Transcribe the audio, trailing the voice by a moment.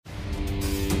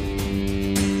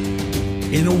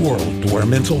In a world where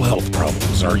mental health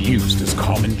problems are used as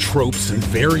common tropes in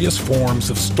various forms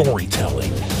of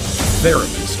storytelling,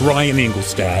 therapist Ryan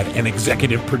Engelstad and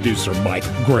executive producer Mike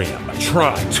Graham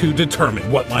try to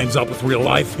determine what lines up with real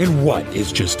life and what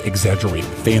is just exaggerated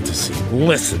fantasy.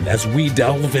 Listen as we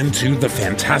delve into the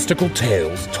fantastical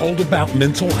tales told about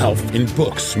mental health in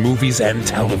books, movies, and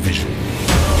television.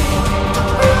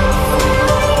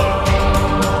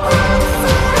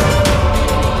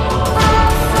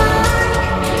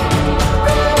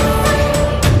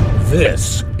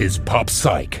 This is Pop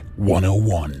Psych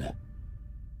 101.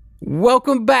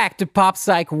 Welcome back to Pop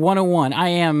Psych 101. I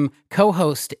am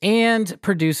co-host and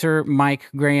producer Mike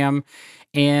Graham.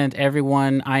 And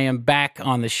everyone, I am back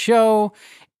on the show.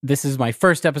 This is my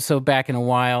first episode back in a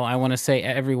while. I want to say,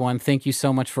 everyone, thank you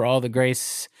so much for all the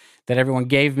grace that everyone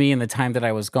gave me in the time that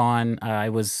I was gone. I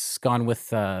was gone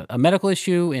with a medical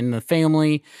issue in the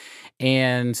family.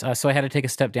 And so I had to take a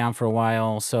step down for a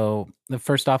while. So the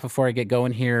first off, before I get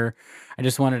going here, I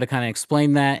just wanted to kind of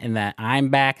explain that and that I'm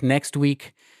back next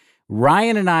week.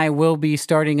 Ryan and I will be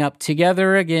starting up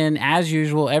together again, as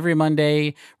usual, every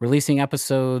Monday, releasing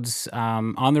episodes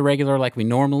on the regular like we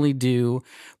normally do.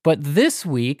 But this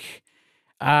week,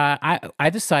 I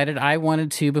decided I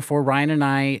wanted to, before Ryan and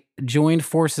I joined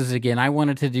forces again, I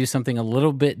wanted to do something a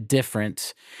little bit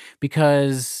different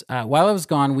because while I was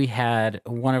gone, we had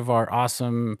one of our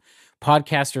awesome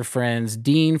podcaster friends,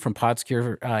 Dean from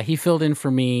Podscure. He filled in for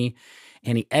me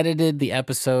and he edited the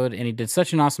episode and he did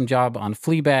such an awesome job on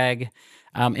Fleabag.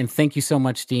 And thank you so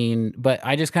much, Dean. But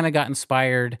I just kind of got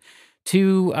inspired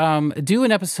to do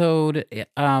an episode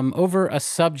over a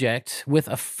subject with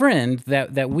a friend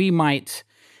that we might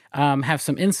have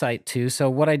some insight to. So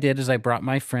what I did is I brought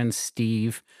my friend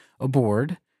Steve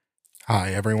aboard.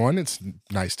 Hi, everyone. It's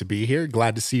nice to be here.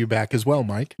 Glad to see you back as well,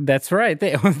 Mike. That's right.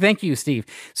 Thank you, Steve.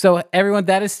 So everyone,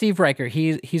 that is Steve Riker.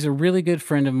 He's a really good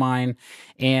friend of mine.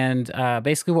 And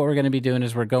basically what we're going to be doing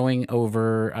is we're going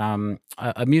over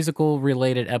a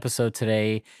musical-related episode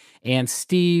today. And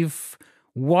Steve,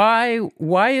 why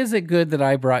is it good that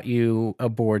I brought you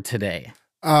aboard today?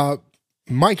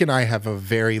 Mike and I have a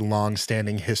very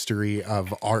long-standing history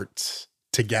of arts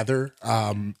together.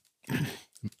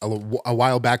 A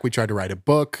while back, we tried to write a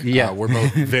book. Yeah. We're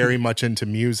both very much into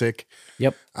music.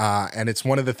 Yep. And it's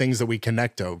one of the things that we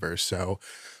connect over. So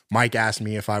Mike asked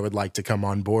me if I would like to come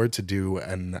on board to do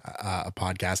a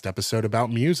podcast episode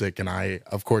about music. And I,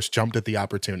 of course, jumped at the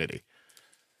opportunity.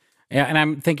 Yeah,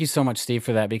 and thank you so much, Steve,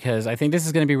 for that, because I think this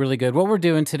is going to be really good. What we're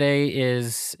doing today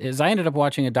is I ended up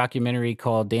watching a documentary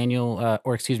called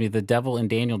The Devil and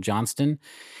Daniel Johnston.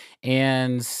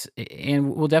 And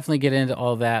we'll definitely get into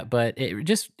all that, but it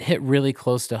just hit really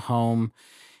close to home.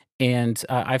 And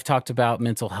I've talked about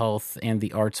mental health and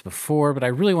the arts before, but I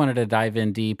really wanted to dive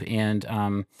in deep. And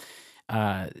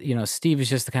Steve is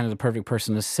just the perfect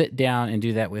person to sit down and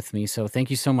do that with me. So thank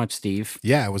you so much, Steve.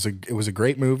 Yeah, it was a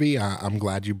great movie. I'm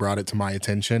glad you brought it to my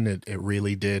attention. It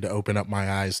really did open up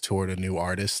my eyes toward a new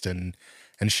artist and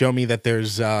show me that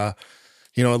there's a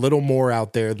little more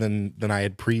out there than I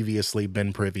had previously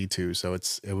been privy to. So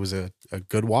it was a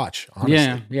good watch,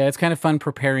 honestly. Yeah, it's kind of fun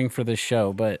preparing for this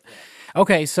show. But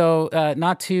okay, so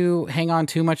not to hang on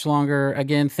too much longer.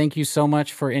 Again, thank you so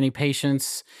much for any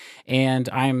patience. And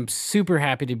I'm super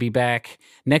happy to be back.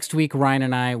 Next week, Ryan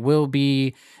and I will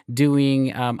be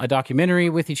doing a documentary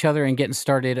with each other and getting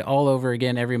started all over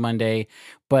again every Monday.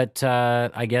 But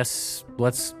I guess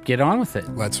let's get on with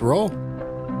it. Let's roll.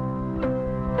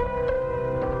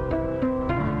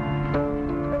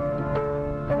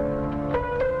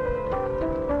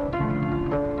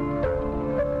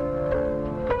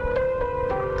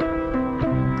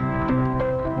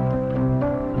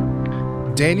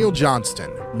 Daniel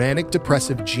Johnston,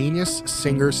 manic-depressive genius,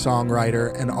 singer,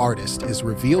 songwriter, and artist, is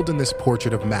revealed in this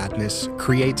portrait of madness,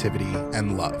 creativity,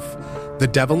 and love. The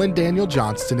Devil and Daniel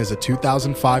Johnston is a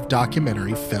 2005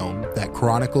 documentary film that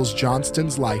chronicles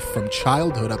Johnston's life from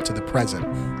childhood up to the present,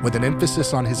 with an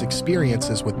emphasis on his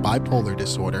experiences with bipolar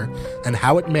disorder and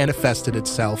how it manifested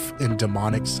itself in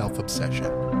demonic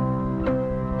self-obsession.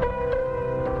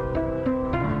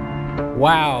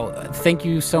 Wow. Thank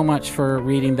you so much for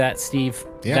reading that, Steve.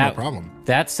 Yeah, no problem.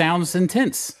 That sounds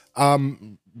intense.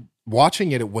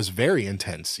 Watching it was very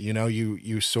intense.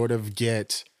 You sort of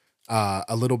get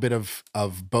a little bit of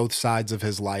both sides of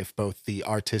his life, both the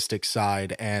artistic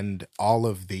side and all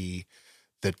of the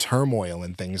turmoil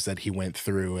and things that he went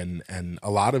through, and a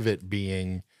lot of it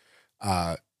being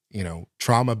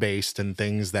trauma-based and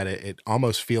things that it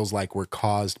almost feels like were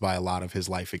caused by a lot of his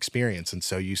life experience. And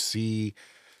so you see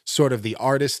sort of the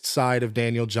artist side of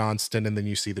Daniel Johnston, and then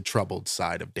you see the troubled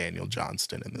side of Daniel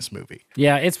Johnston in this movie.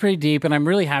 Yeah, it's pretty deep, and I'm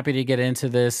really happy to get into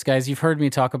this. Guys, you've heard me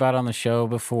talk about on the show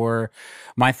before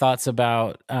my thoughts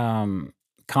about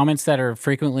comments that are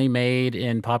frequently made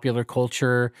in popular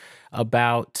culture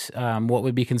about what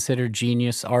would be considered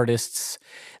genius artists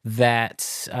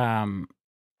that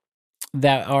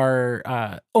that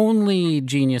are only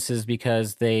geniuses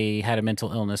because they had a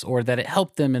mental illness or that it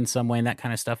helped them in some way and that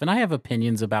kind of stuff. And I have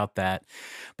opinions about that.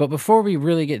 But before we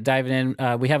really get diving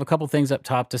in, we have a couple things up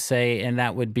top to say, and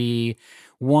that would be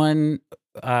one,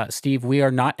 Steve, we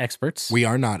are not experts. We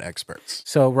are not experts.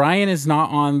 So Ryan is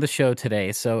not on the show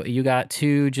today. So you got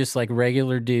two just like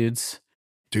regular dudes.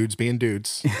 Dudes being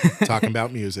dudes, talking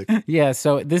about music. Yeah,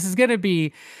 so this is going to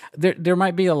be, there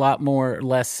might be a lot more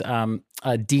less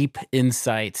deep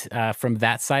insight from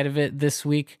that side of it this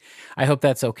week. I hope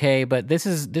that's okay, but this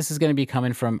is going to be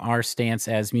coming from our stance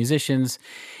as musicians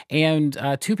and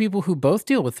two people who both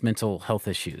deal with mental health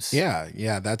issues.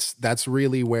 Yeah, that's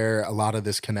really where a lot of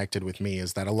this connected with me,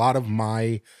 is that a lot of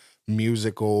my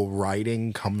musical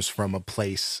writing comes from a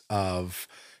place of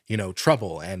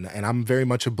trouble. And I'm very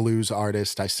much a blues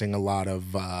artist. I sing a lot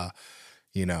of,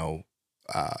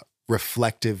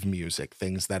 reflective music,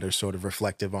 things that are sort of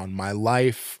reflective on my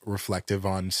life, reflective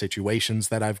on situations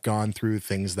that I've gone through,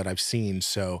 things that I've seen.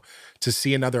 So to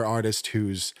see another artist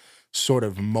who's sort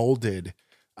of molded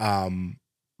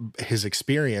his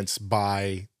experience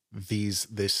by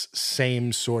this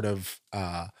same sort of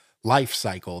life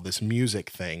cycle, this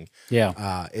music thing,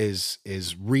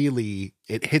 is really,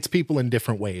 it hits people in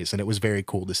different ways, and it was very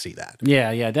cool to see that.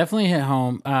 Yeah, definitely hit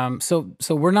home. So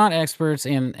we're not experts,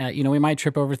 and we might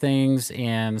trip over things,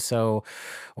 and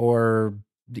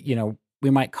we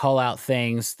might call out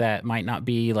things that might not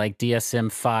be like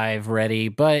DSM-5 ready,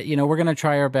 but we're going to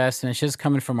try our best, and it's just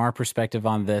coming from our perspective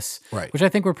on this, right, which I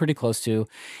think we're pretty close to.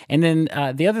 And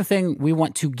then the other thing we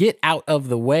want to get out of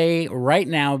the way right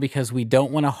now, because we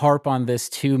don't want to harp on this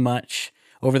too much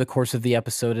over the course of the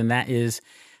episode, and that is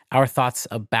our thoughts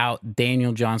about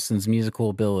Daniel Johnston's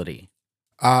musical ability.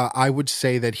 I would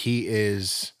say that he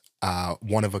is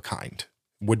one of a kind,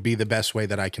 would be the best way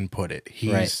that I can put it.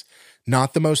 He's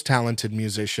not the most talented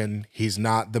musician. He's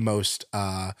not the most,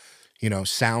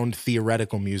 sound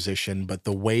theoretical musician, but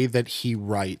the way that he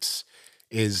writes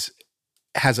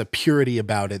has a purity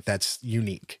about it that's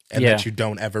unique and that you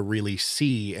don't ever really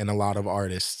see in a lot of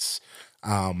artists.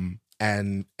 And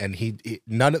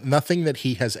nothing that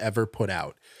he has ever put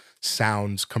out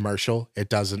sounds commercial. It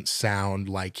doesn't sound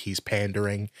like he's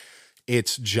pandering.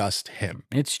 It's just him.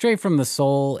 It's straight from the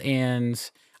soul, and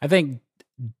I think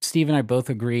Steve and I both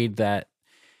agreed that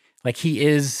like he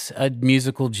is a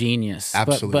musical genius.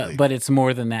 Absolutely. But it's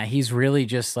more than that. He's really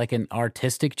just like an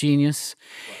artistic genius,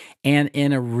 and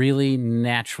in a really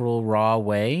natural, raw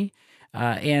way.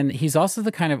 And he's also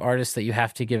the kind of artist that you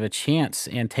have to give a chance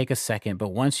and take a second. But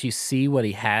once you see what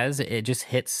he has, it just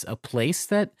hits a place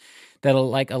that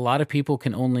like a lot of people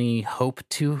can only hope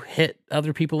to hit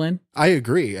other people in. I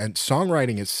agree. And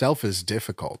songwriting itself is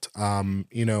difficult.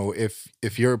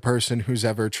 If you're a person who's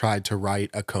ever tried to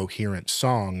write a coherent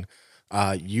song,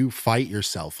 you fight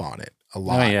yourself on it a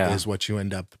lot. Is what you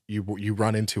end up, you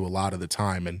run into a lot of the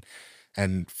time.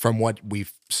 And from what we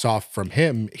saw from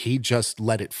him, he just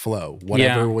let it flow.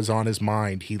 Whatever was on his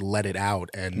mind, he let it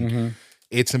out. And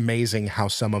it's amazing how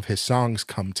some of his songs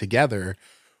come together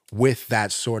with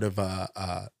that sort of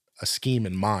a scheme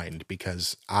in mind,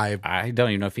 because I don't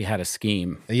even know if he had a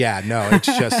scheme. Yeah, no, it's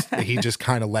just he just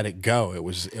kind of let it go. It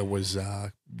was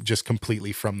just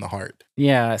completely from the heart.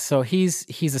 Yeah, so he's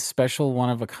a special, one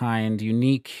of a kind,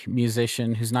 unique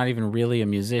musician who's not even really a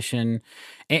musician.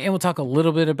 And we'll talk a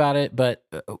little bit about it, but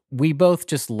we both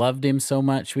just loved him so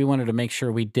much. We wanted to make sure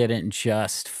we didn't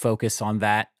just focus on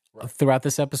that throughout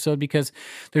this episode, because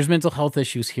there's mental health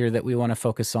issues here that we want to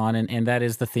focus on, and that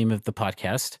is the theme of the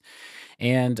podcast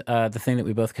and the thing that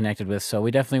we both connected with. So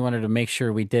we definitely wanted to make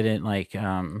sure we didn't like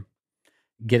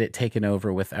get it taken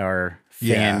over with our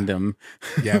fandom.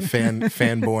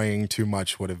 Fanboying too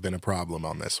much would have been a problem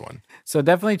on this one. So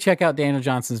definitely check out Daniel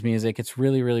Johnston's music. It's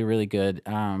really, really, really good.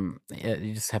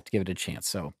 You just have to give it a chance.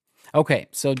 So okay,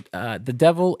 so The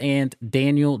Devil and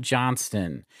Daniel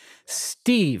Johnston.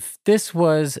 Steve, this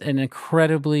was an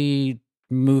incredibly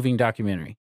moving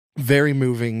documentary. Very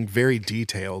moving, very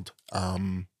detailed,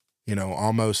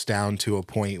 almost down to a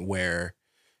point where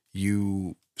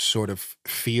you sort of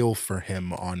feel for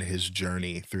him on his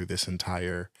journey through this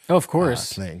entire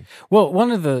thing. Well,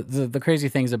 one of the crazy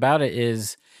things about it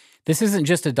is this isn't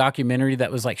just a documentary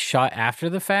that was like shot after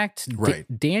the fact. Right.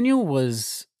 Daniel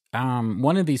was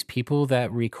one of these people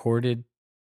that recorded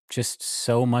just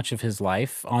so much of his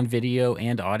life on video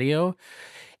and audio.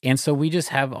 And so we just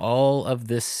have all of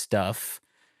this stuff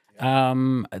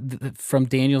from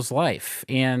Daniel's life.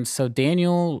 And so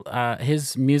Daniel,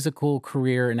 his musical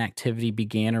career and activity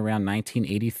began around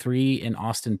 1983 in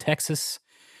Austin, Texas.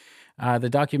 The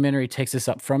documentary takes us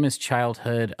up from his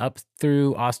childhood up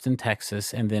through Austin,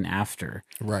 Texas, and then after.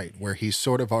 Right, where he's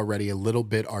sort of already a little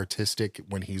bit artistic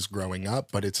when he's growing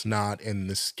up, but it's not in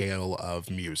the scale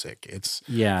of music. It's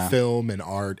film and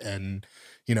art and,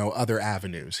 you know, other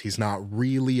avenues. He's not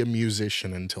really a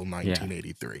musician until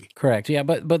 1983. Correct. Yeah,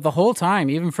 but the whole time,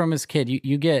 even from his kid,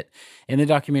 you get in the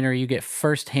documentary, you get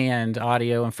firsthand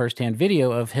audio and firsthand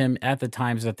video of him at the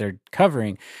times that they're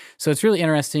covering. So it's really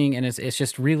interesting, and it's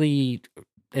just really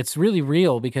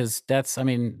real because that's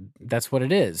what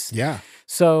it is. Yeah.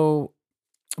 So,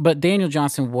 but Daniel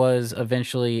Johnston was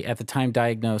eventually at the time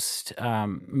diagnosed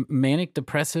manic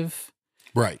depressive.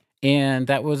 Right. And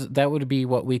that would be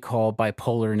what we call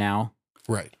bipolar now.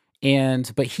 Right.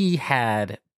 But he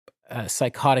had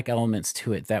psychotic elements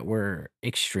to it that were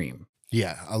extreme.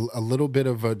 Yeah, a little bit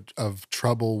of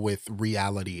trouble with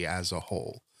reality as a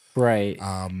whole. Right.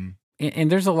 And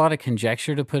there's a lot of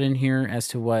conjecture to put in here as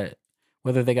to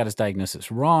whether they got his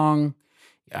diagnosis wrong.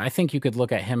 I think you could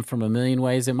look at him from a million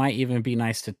ways. It might even be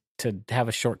nice to have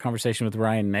a short conversation with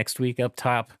Ryan next week up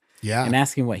top. Yeah. And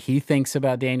ask him what he thinks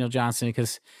about Daniel Johnston,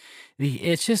 because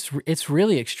it's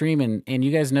really extreme. And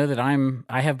you guys know that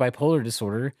I have bipolar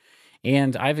disorder,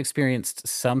 and I've experienced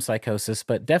some psychosis,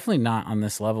 but definitely not on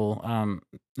this level.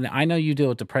 I know you deal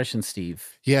with depression,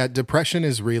 Steve. Yeah, depression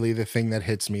is really the thing that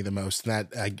hits me the most.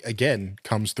 That, again,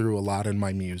 comes through a lot in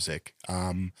my music.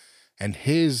 And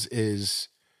his is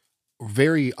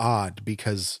very odd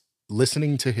because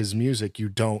listening to his music, you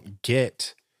don't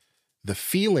get the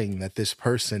feeling that this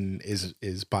person is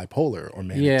bipolar or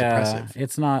manic depressive.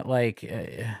 It's not like,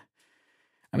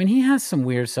 he has some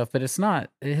weird stuff, but it's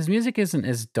not, his music isn't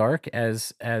as dark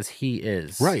as he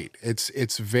is. Right.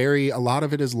 It's very, a lot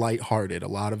of it is lighthearted. A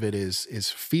lot of it is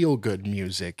feel good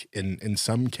music in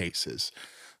some cases.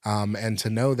 And to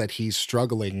know that he's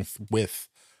struggling with,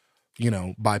 you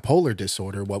know, bipolar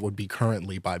disorder, what would be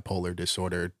currently bipolar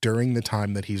disorder during the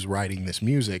time that he's writing this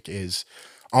music is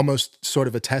almost sort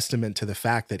of a testament to the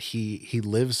fact that he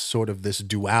lives sort of this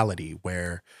duality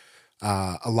where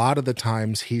a lot of the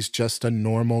times he's just a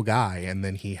normal guy, and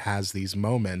then he has these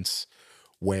moments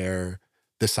where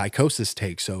the psychosis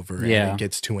takes over and it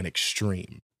gets to an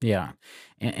extreme. Yeah.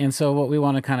 And so what we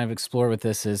want to kind of explore with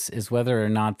this is whether or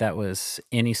not that was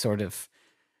any sort of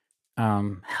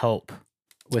help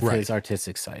with his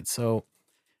artistic side. So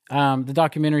the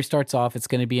documentary starts off, it's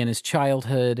going to be in his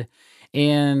childhood.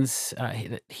 And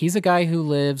he's a guy who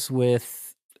lives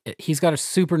he's got a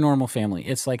super normal family.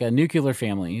 It's like a nuclear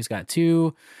family. He's got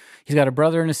a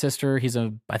brother and a sister.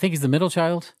 I think he's the middle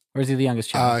child, or is he the youngest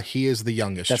child? He is the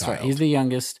youngest child. That's right. He's the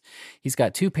youngest. He's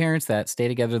got two parents that stay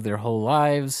together their whole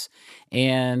lives.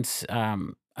 And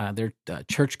they're a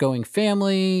church-going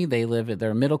family.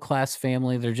 They're a middle-class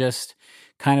family. They're just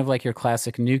kind of like your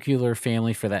classic nuclear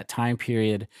family for that time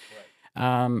period.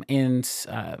 Right. And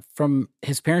from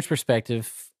his parents'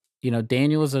 perspective, you know,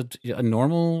 Daniel was a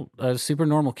super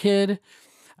normal kid.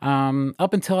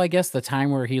 Up until I guess the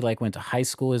time where he went to high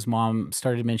school, his mom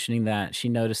started mentioning that she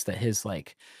noticed that his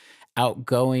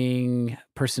outgoing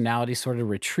personality sort of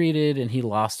retreated, and he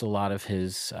lost a lot of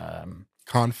his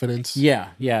confidence.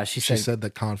 Yeah. She said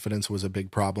that confidence was a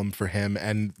big problem for him,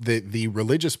 and the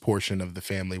religious portion of the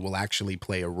family will actually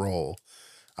play a role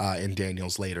in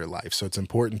Daniel's later life. So it's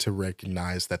important to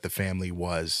recognize that the family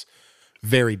was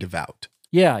very devout.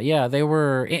 Yeah, they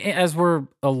were, as were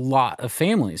a lot of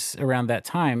families around that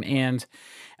time. And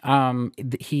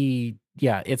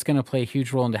it's going to play a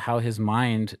huge role into how his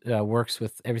mind works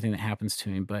with everything that happens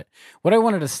to him. But what I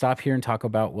wanted to stop here and talk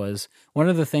about was one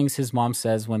of the things his mom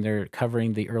says when they're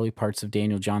covering the early parts of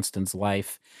Daniel Johnston's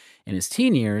life in his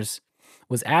teen years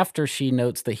was after she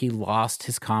notes that he lost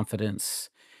his confidence.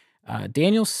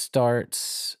 Daniel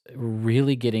starts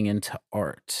really getting into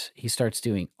art. He starts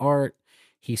doing art.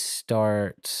 He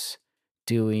starts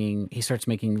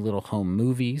making little home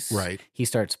movies. Right. He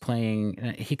starts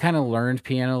playing, he kind of learned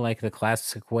piano like the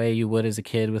classic way you would as a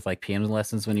kid with piano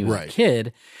lessons when he was a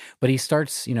kid. But he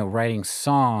starts, writing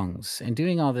songs and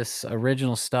doing all this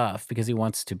original stuff because he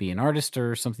wants to be an artist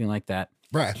or something like that.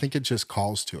 Right. I think it just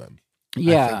calls to him.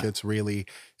 Yeah. I think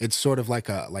it's sort of like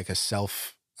a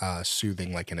self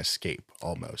soothing, like an escape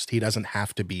almost. He doesn't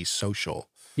have to be social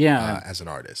as an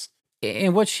artist.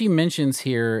 And what she mentions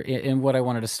here, and what I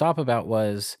wanted to stop about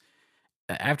was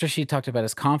after she talked about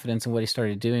his confidence and what he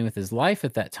started doing with his life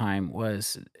at that time,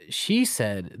 was she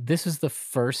said this is the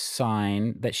first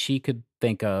sign that she could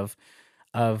think of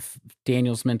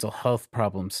Daniel's mental health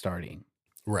problem starting.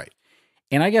 Right.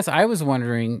 And I guess I was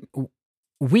wondering,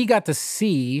 we got to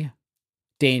see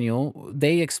Daniel.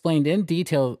 They explained in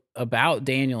detail about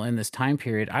Daniel in this time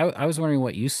period. I was wondering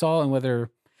what you saw and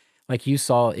whether like you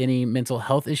saw any mental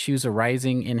health issues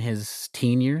arising in his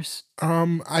teen years.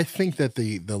 I think that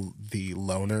the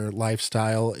loner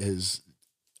lifestyle is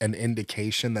an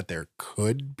indication that there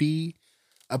could be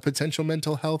a potential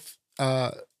mental health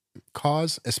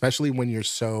cause, especially when you're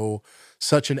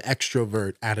such an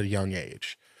extrovert at a young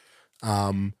age.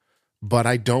 But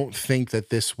I don't think that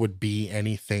this would be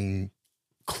anything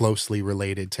closely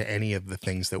related to any of the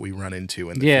things that we run into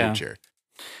in the future.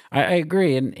 I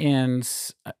agree, and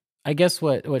I guess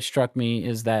what struck me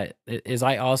is that I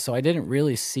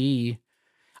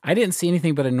didn't see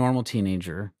anything but a normal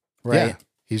teenager, right? Yeah,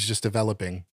 he's just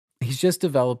developing. He's just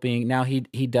developing. Now he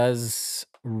does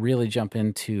really jump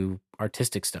into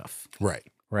artistic stuff, Right.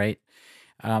 right?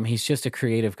 He's just a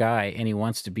creative guy and he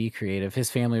wants to be creative. His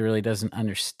family really doesn't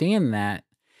understand that,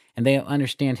 and they don't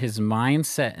understand his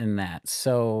mindset in that.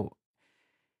 So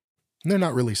They're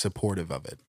not really supportive of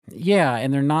it. yeah,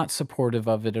 and they're not supportive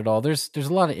of it at all. There's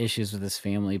a lot of issues with this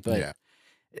family, but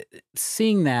Yeah.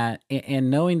 seeing that and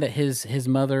knowing that his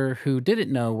mother, who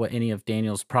didn't know what any of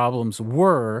Daniel's problems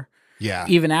were, Yeah.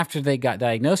 even after they got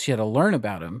diagnosed, she had to learn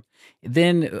about him.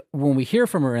 Then when we hear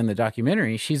from her in the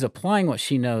documentary, she's applying what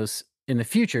she knows in the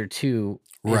future to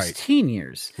his Right. teen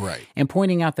years Right. and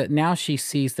pointing out that now she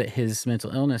sees that his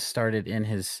mental illness started in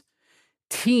his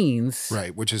teens.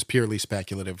 Right, which is purely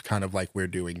speculative, kind of like we're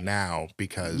doing now,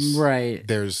 because Right.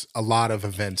 there's a lot of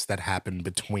events that happen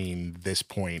between this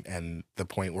point and the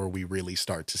point where we really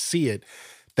start to see it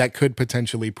that could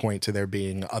potentially point to there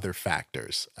being other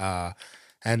factors.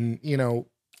 And, you know,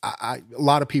 a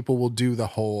lot of people will do the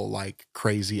whole like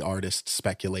crazy artist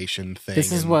speculation thing.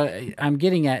 This is and- what I'm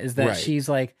getting at, is that Right. she's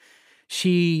like,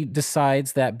 she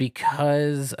decides that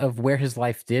because of where his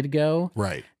life did go,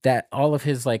 Right. that all of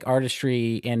his like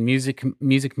artistry and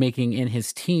music making in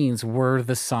his teens were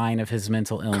the sign of his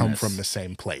mental illness. Come from the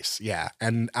same place. Yeah.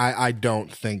 And I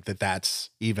don't think that that's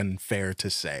even fair to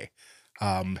say.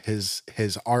 His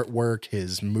artwork,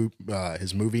 his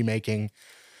movie making,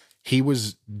 he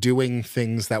was doing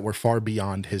things that were far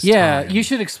beyond his Yeah, time. you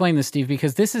should explain this, Steve,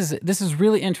 because this is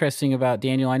really interesting about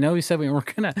Daniel. I know we said we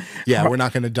weren't gonna. Yeah, we're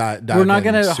not going to dive We're not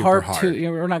in gonna super harp hard. to.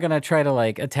 We're not gonna try to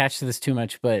like attach to this too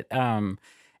much, but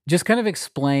just kind of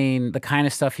explain the kind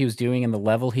of stuff he was doing and the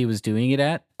level he was doing it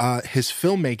at. His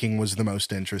filmmaking was the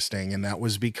most interesting, and that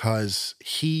was because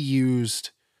he used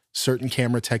certain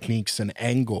camera techniques and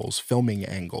angles, filming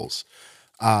angles,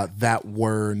 that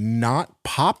were not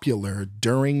popular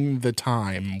during the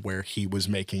time where he was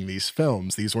making these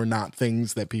films. These were not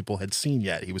things that people had seen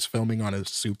yet. He was filming on a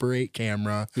Super 8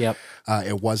 camera. Yep.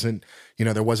 It wasn't,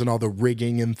 there wasn't all the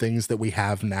rigging and things that we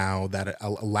have now that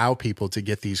allow people to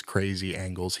get these crazy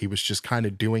angles. He was just kind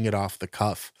of doing it off the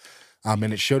cuff.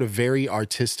 And it showed a very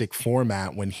artistic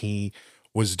format when he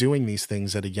was doing these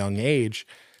things at a young age.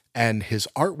 And his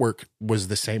artwork was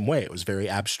the same way. It was very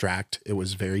abstract. It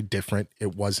was very different.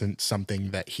 It wasn't something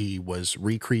that he was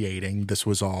recreating. This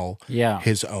was all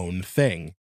his own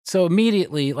thing. So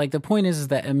immediately, like the point is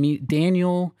that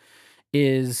Daniel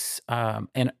is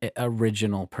an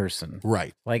original person.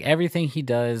 Right. Like everything he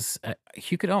does,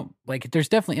 you could like. There's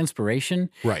definitely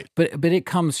inspiration. Right. But it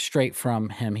comes straight from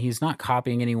him. He's not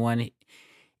copying anyone.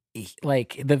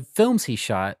 Like the films he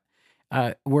shot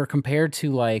were compared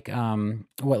to like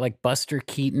Buster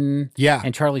Keaton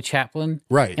and Charlie Chaplin.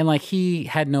 Right. And like he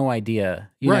had no idea,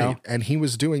 you know? And he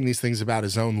was doing these things about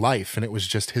his own life, and it was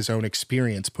just his own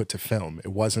experience put to film.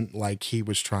 It wasn't like he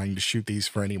was trying to shoot these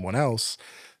for anyone else.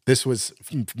 This was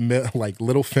like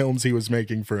little films he was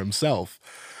making for himself.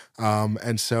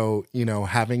 And so,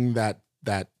 having that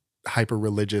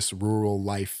hyper-religious rural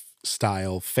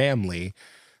lifestyle family,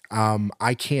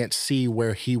 I can't see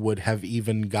where he would have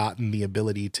even gotten the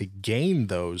ability to gain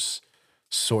those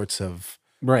sorts of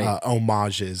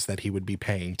homages that he would be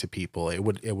paying to people. It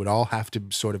would all have to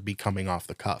sort of be coming off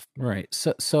the cuff. Right.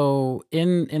 So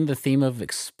in the theme of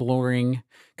exploring,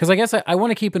 because I guess I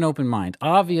want to keep an open mind.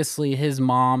 Obviously, his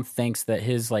mom thinks that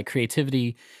his like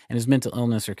creativity and his mental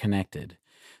illness are connected.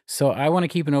 So I want to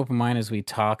keep an open mind as we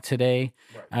talk today,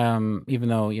 even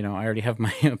though I already have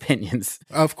my opinions.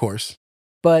 Of course.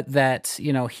 But that,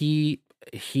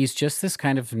 he's just this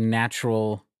kind of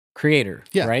natural creator,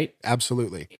 right?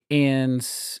 Absolutely. And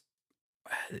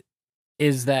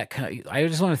is that, I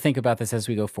just want to think about this as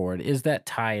we go forward. Is that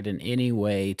tied in any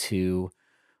way to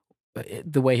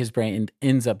the way his brain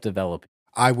ends up developing.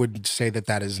 I would say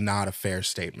that is not a fair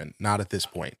statement. Not at this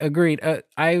point. Agreed.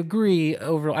 I agree.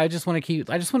 Overall, I just want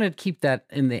to keep that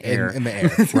in the air. In the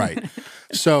air, right?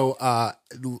 So,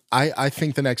 I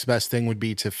think the next best thing would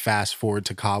be to fast forward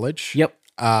to college. Yep.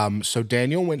 So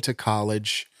Daniel went to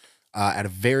college at a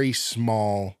very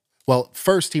small. Well,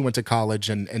 first he went to college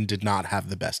and did not have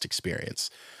the best experience.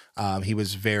 He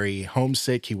was very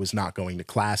homesick. He was not going to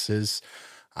classes.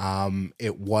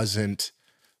 It wasn't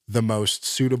the most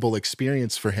suitable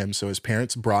experience for him. So his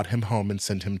parents brought him home and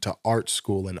sent him to art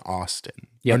school in Austin.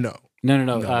 Yep. Or no.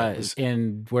 No.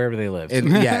 In wherever they lived.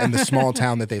 In the small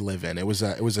town that they live in. It was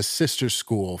a sister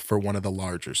school for one of the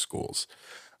larger schools.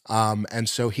 And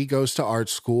so he goes to art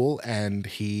school and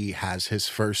he has his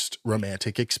first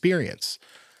romantic experience.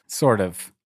 Sort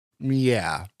of.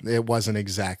 Yeah, it wasn't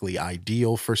exactly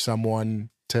ideal for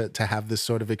someone to have this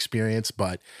sort of experience,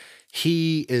 but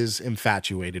he is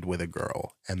infatuated with a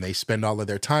girl and they spend all of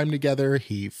their time together.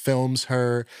 He films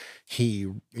her,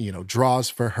 he, draws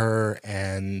for her,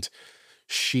 and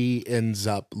she ends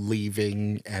up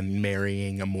leaving and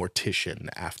marrying a mortician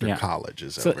after college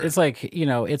is over. So it's like,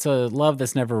 it's a love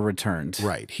that's never returned.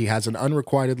 Right. He has an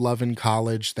unrequited love in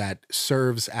college that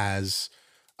serves as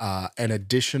an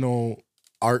additional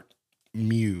art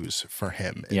muse for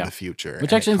him in the future.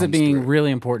 Which actually ends up being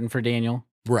really important for Daniel.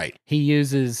 Right.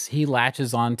 He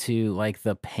latches onto like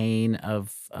the pain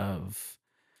of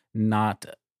not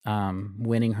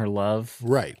winning her love,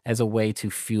 right, as a way to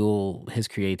fuel his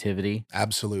creativity.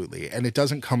 Absolutely. And it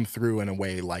doesn't come through in a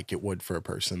way like it would for a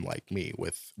person like me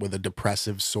with a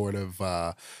depressive sort of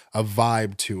a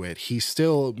vibe to it. He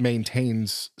still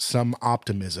maintains some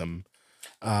optimism.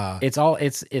 It's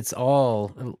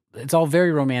all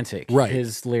very romantic, right,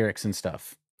 his lyrics and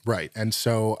stuff. Right. And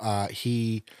so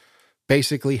he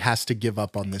basically has to give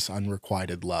up on this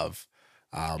unrequited love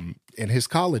in his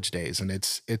college days. And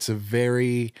it's a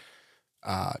very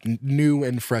new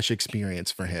and fresh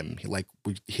experience for him.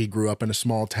 He grew up in a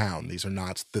small town. These are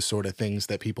not the sort of things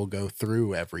that people go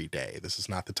through every day. This is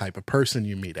not the type of person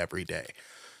you meet every day.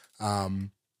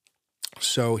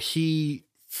 So he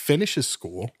finishes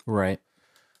school. Right.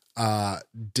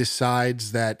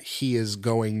 Decides that he is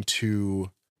going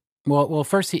to... Well,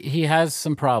 first he has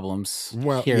some problems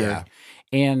here. Yeah.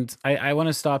 And I want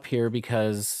to stop here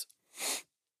because,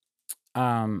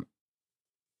 so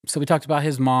we talked about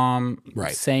his mom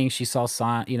saying she saw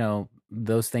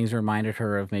those things reminded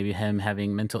her of maybe him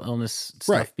having mental illness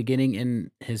stuff beginning in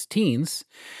his teens.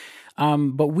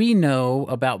 But we know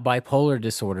about bipolar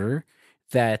disorder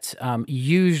that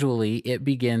usually it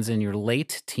begins in your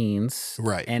late teens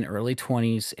and early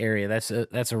 20s area.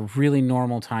 That's a really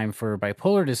normal time for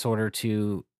bipolar disorder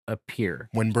to appear.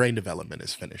 When brain development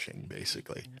is finishing,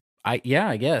 basically. I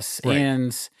guess. Right.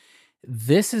 And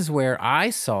this is where I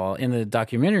saw, in the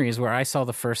documentaries, where I saw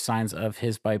the first signs of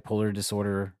his bipolar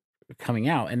disorder coming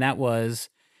out. And that was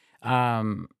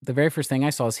the very first thing I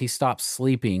saw is he stopped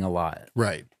sleeping a lot.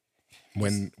 Right.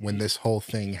 When this whole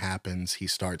thing happens, he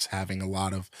starts having a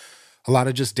lot of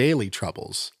just daily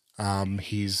troubles.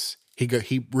 He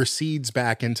recedes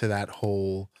back into that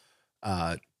whole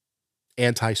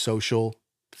antisocial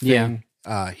thing.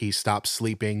 Yeah. He stops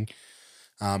sleeping,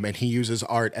 and he uses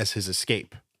art as his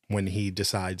escape when he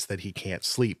decides that he can't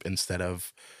sleep. Instead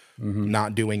of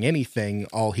not doing anything,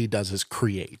 all he does is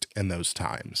create in those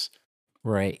times.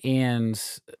 Right. And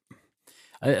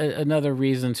another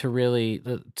reason to really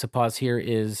to pause here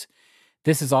is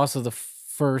this is also the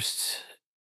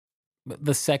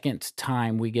second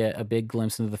time we get a big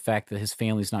glimpse into the fact that his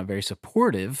family's not very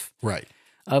supportive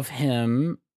of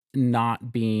him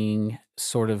not being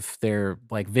sort of their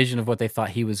like vision of what they thought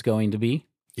he was going to be.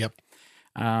 Yep.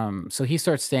 So he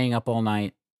starts staying up all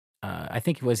night. I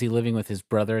think was he living with his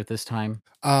brother at this time?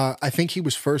 I think he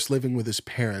was first living with his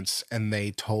parents, and they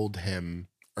told him,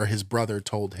 or his brother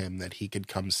told him, that he could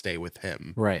come stay with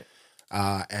him. Right.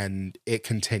 And it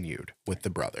continued with the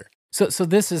brother. So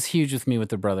this is huge with me with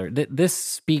the brother. This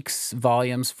speaks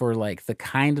volumes for like the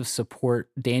kind of support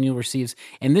Daniel receives.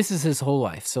 And this is his whole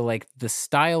life. So like the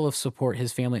style of support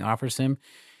his family offers him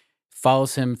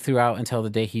follows him throughout until the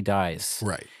day he dies.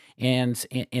 Right. And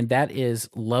that is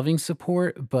loving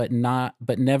support, but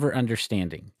never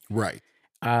understanding. Right.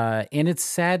 And it's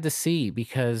sad to see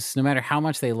because no matter how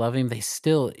much they love him,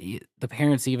 the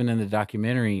parents, even in the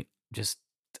documentary, just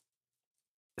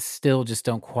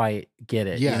don't quite get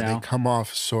it. Yeah, they come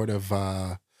off sort of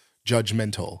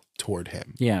judgmental toward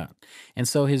him. Yeah. And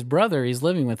so his brother, he's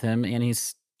living with him and he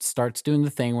starts doing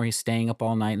the thing where he's staying up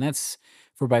all night. And that's,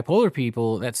 for bipolar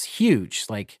people, that's huge.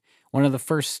 Like one of the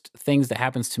first things that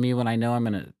happens to me when I know I'm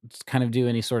going to kind of do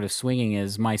any sort of swinging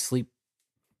is my sleep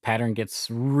pattern gets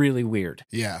really weird.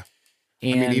 Yeah.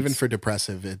 And I mean, even for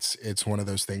depressive, it's one of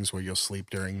those things where you'll sleep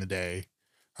during the day.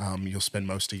 You'll spend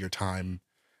most of your time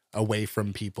away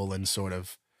from people and sort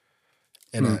of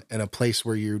in a place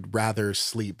where you'd rather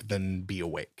sleep than be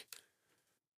awake.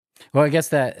 well, I guess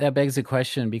that begs the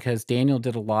question because Daniel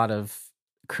did a lot of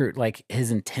like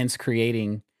his intense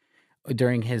creating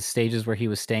during his stages where he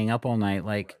was staying up all night.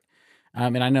 Like,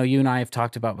 and I know you and I have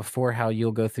talked about before how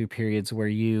you'll go through periods where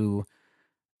you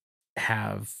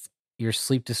have your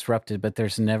sleep disrupted, but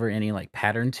there's never any like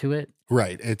pattern to it.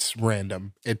 Right. It's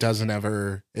random. It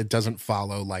doesn't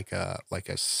follow like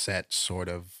a set sort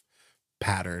of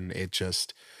pattern. It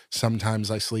just,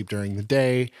 sometimes I sleep during the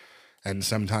day and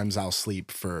sometimes I'll sleep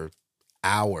for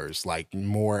hours, like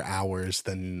more hours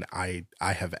than I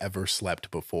have ever slept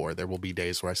before. There will be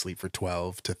days where I sleep for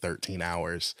 12 to 13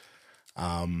 hours.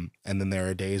 And then there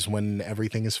are days when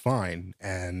everything is fine.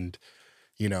 And,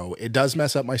 it does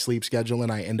mess up my sleep schedule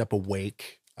and I end up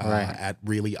awake Right. at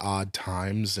really odd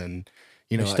times. And,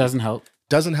 Which doesn't help.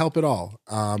 doesn't help at all.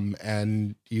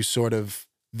 And you sort of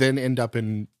then end up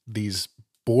in these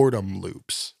boredom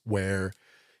loops where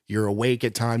you're awake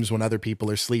at times when other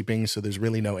people are sleeping, so there's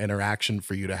really no interaction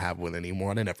for you to have with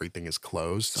anyone, and everything is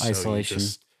closed. Isolation. So you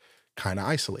just kind of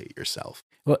isolate yourself.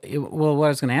 Well, what I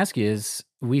was going to ask you is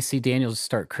we see Daniel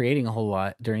start creating a whole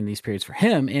lot during these periods for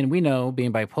him. And we know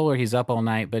being bipolar, he's up all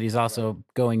night, but he's also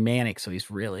going manic. So he's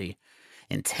really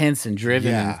intense and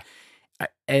driven.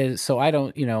 Yeah. So I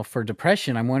don't, for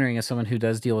depression, I'm wondering as someone who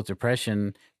does deal with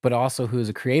depression, but also who is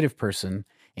a creative person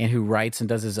and who writes and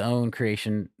does his own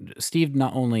creation. Steve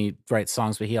not only writes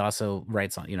songs, but he also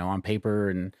writes on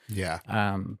paper and Yeah.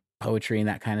 poetry and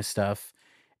that kind of stuff.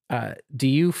 Do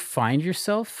you find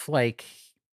yourself like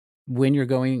when you're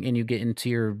going and you get into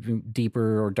your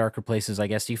deeper or darker places, I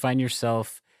guess, do you find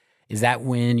yourself, is that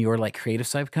when your like creative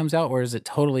side comes out, or is it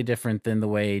totally different than the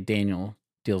way Daniel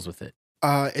deals with it?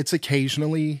 It's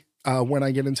occasionally when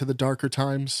I get into the darker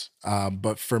times.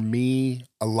 But for me,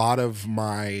 a lot of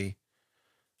my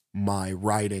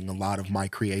writing, a lot of my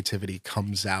creativity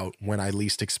comes out when I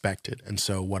least expect it. And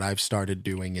so what I've started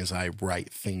doing is I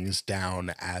write things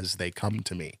down as they come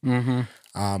to me. Mm-hmm.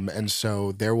 And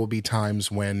so there will be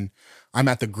times when I'm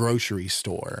at the grocery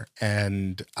store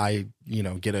and I,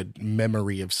 get a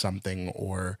memory of something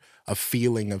or a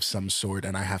feeling of some sort,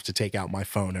 and I have to take out my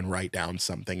phone and write down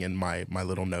something in my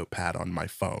little notepad on my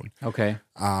phone. Okay.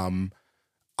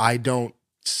 I don't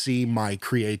see my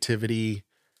creativity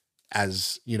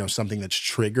as, something that's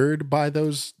triggered by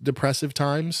those depressive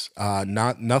times.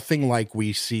 Nothing like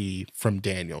we see from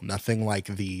Daniel, nothing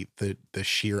like the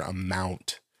sheer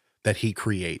amount that he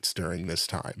creates during this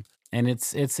time. And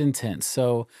it's intense.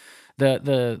 So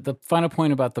the final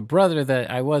point about the brother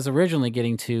that I was originally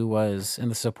getting to was in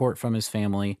the support from his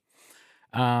family.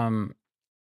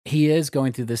 He is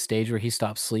going through this stage where he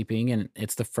stops sleeping, and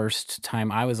it's the first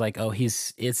time I was like, oh,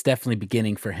 it's definitely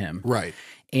beginning for him. Right.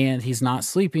 And he's not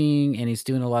sleeping and he's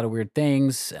doing a lot of weird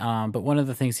things. But one of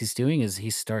the things he's doing is he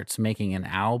starts making an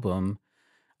album.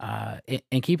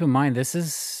 And keep in mind,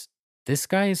 this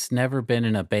guy's never been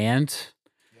in a band.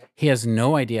 He has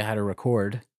no idea how to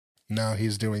record. No,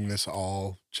 he's doing this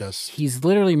all just He's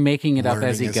literally making it up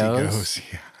as he learning goes.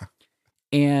 Yeah.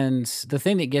 And the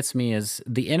thing that gets me is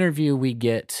the interview we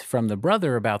get from the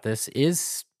brother about this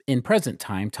is in present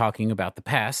time talking about the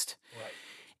past.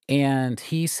 Right. And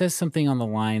he says something on the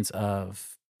lines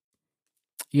of,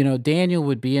 Daniel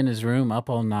would be in his room up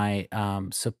all night,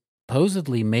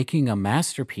 supposedly making a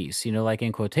masterpiece, like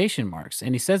in quotation marks.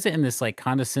 And he says it in this like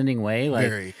condescending way,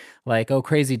 like, oh,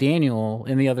 crazy Daniel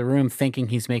in the other room thinking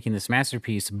he's making this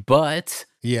masterpiece. But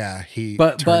yeah,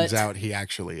 turns out he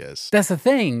actually is. That's the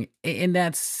thing. And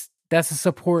that's the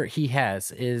support he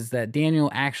has, is that Daniel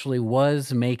actually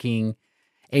was making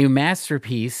a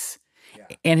masterpiece.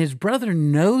 Yeah. And his brother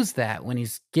knows that when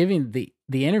he's giving the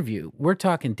interview. We're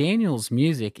talking Daniel's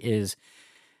music is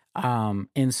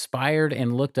inspired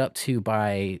and looked up to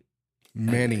by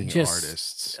many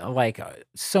artists, like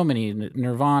so many: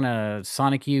 Nirvana,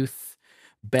 Sonic Youth,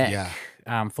 Beck,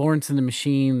 Florence and the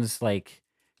Machines, like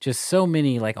just so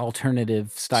many like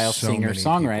alternative style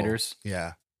singer-songwriters.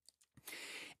 Yeah.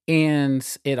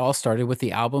 And it all started with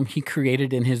the album he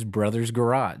created in his brother's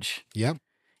garage. Yep.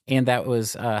 And that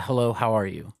was Hello, How Are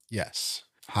You? Yes.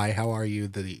 Hi, How Are You?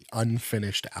 The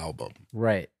unfinished album.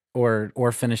 Right.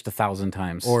 Or finished 1,000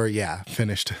 times. Or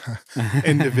finished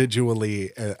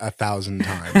individually 1,000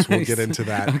 times. We'll get into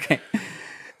that.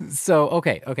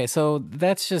 Okay. So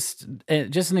that's just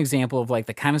an example of like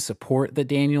the kind of support that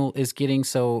Daniel is getting.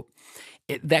 So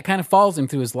that kind of follows him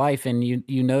through his life, and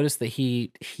you notice that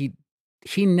he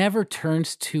never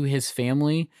turns to his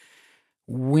family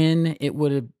when it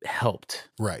would have helped.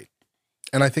 Right.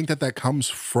 And I think that comes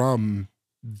from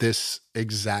this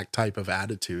exact type of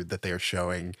attitude that they're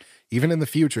showing, even in the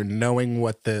future, knowing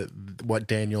what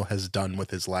Daniel has done with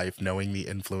his life, knowing the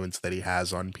influence that he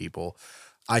has on people.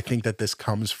 I think that this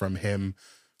comes from him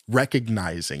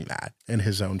recognizing that in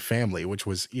his own family, which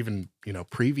was even,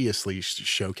 previously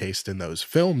showcased in those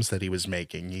films that he was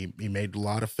making. He made a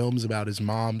lot of films about his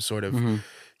mom sort of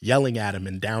yelling at him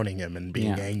and downing him and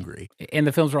being angry. And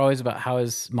the films were always about how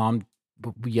his mom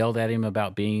yelled at him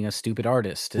about being a stupid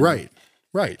artist. Right.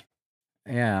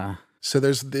 Yeah. So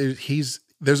there's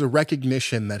a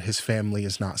recognition that his family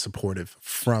is not supportive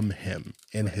from him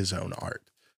in his own art.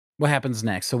 What happens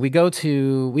next? So we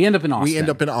end up in Austin. We end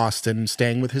up in Austin,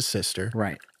 staying with his sister.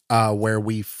 Right. Where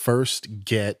we first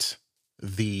get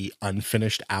the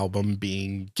unfinished album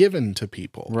being given to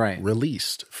people. Right.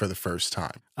 Released for the first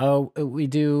time. Oh, we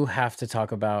do have to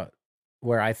talk about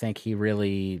where I think he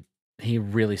really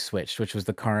switched, which was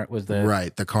the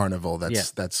carnival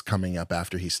that's coming up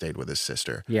after he stayed with his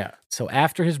sister. Yeah. So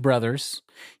after his brothers,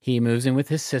 he moves in with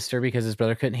his sister because his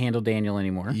brother couldn't handle Daniel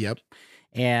anymore. Yep.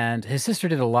 And his sister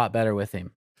did a lot better with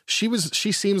him. She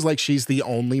seems like she's the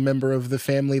only member of the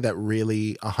family that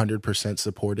really 100%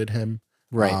 supported him.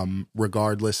 Right.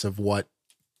 Regardless of what,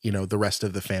 the rest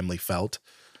of the family felt.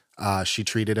 She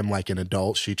treated him like an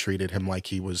adult. She treated him like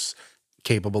he was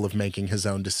capable of making his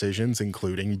own decisions,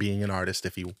 including being an artist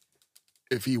if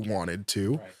he wanted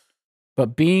to. Right.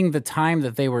 But being the time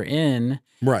that they were in,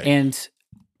 right, and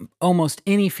almost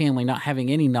any family not having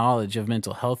any knowledge of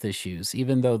mental health issues,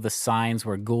 even though the signs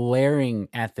were glaring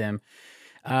at them,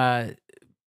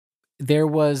 there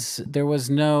was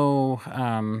no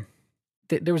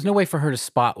way for her to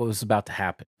spot what was about to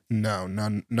happen. No,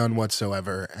 none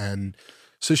whatsoever. And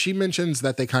so she mentions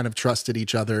that they kind of trusted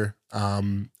each other,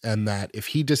 and that if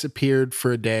he disappeared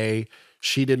for a day,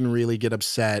 she didn't really get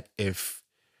upset. If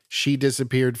she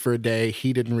disappeared for a day,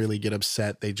 he didn't really get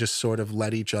upset. They just sort of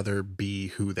let each other be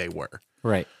who they were.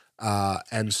 Right.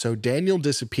 And so Daniel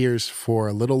disappears for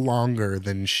a little longer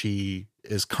than she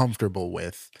is comfortable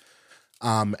with.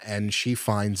 And she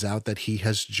finds out that he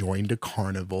has joined a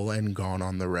carnival and gone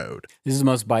on the road. This is the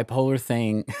most bipolar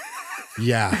thing.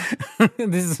 Yeah.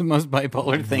 This is the most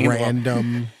bipolar thing.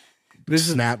 Random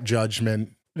snap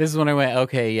judgment. This is when I went,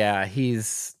 okay, yeah,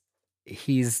 he's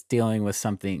dealing with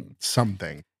something.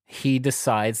 He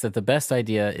decides that the best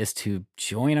idea is to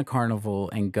join a carnival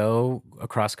and go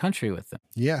across country with them.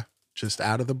 Yeah, just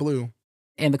out of the blue.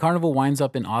 And the carnival winds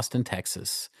up in Austin,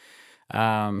 Texas.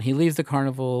 He leaves the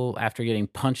carnival after getting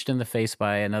punched in the face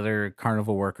by another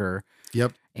carnival worker.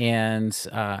 Yep. And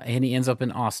he ends up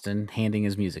in Austin handing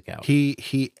his music out.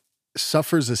 He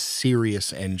suffers a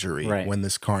serious injury when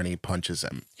this carny punches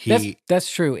him.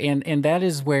 That's true. And that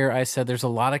is where I said there's a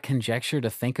lot of conjecture to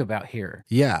think about here.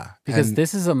 Yeah. Because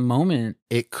this is a moment.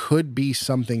 It could be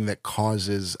something that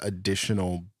causes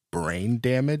additional brain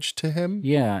damage to him.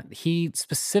 Yeah. He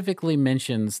specifically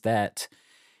mentions that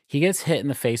he gets hit in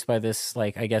the face by this,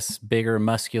 bigger,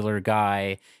 muscular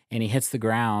guy, and he hits the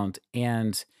ground,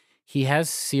 and he has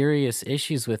serious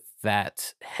issues with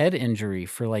that head injury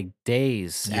for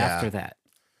days after that.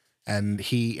 And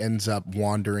he ends up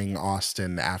wandering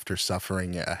Austin after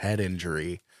suffering a head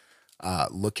injury,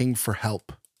 looking for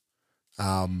help.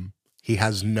 He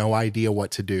has no idea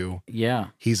what to do. Yeah.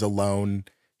 He's alone.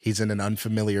 He's in an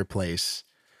unfamiliar place.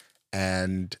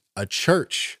 And a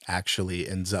church actually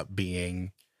ends up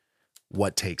being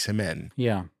what takes him in.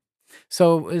 Yeah.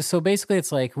 So basically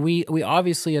it's like we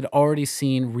obviously had already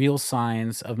seen real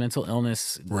signs of mental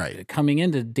illness coming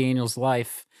into Daniel's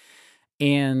life.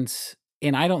 And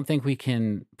I don't think we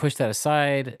can push that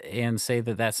aside and say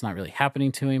that that's not really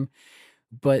happening to him.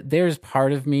 But there's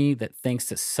part of me that thinks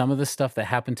that some of the stuff that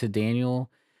happened to Daniel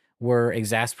were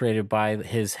exasperated by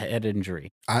his head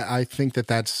injury. I think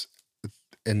that's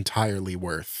entirely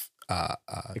worth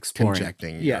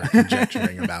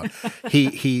conjecturing about.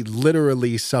 He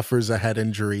literally suffers a head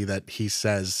injury that he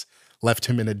says left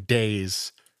him in a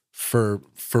daze for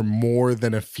more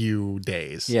than a few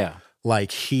days. Yeah.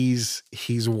 He's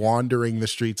wandering the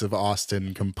streets of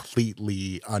Austin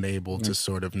completely unable to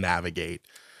sort of navigate.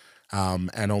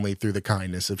 And only through the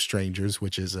kindness of strangers,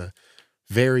 which is a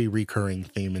very recurring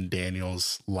theme in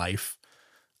Daniel's life,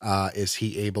 is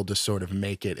he able to sort of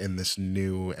make it in this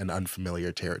new and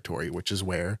unfamiliar territory, which is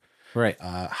where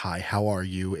Hi, How Are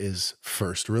You is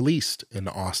first released in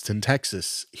Austin,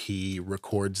 Texas. He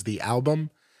records the album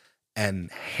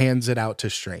and hands it out to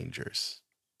strangers.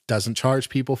 Doesn't charge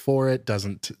people for it,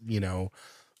 doesn't,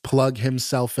 plug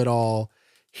himself at all.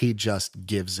 He just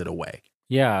gives it away.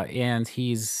 Yeah, and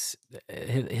he's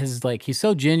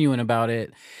so genuine about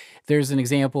it. There's an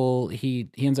example. He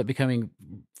ends up becoming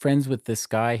friends with this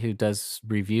guy who does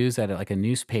reviews at like a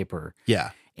newspaper.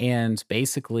 Yeah. And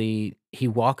basically, he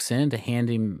walks in to hand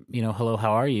him, hello,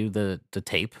 how are you? The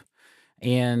tape.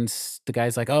 And the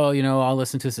guy's like, oh, I'll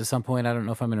listen to this at some point. I don't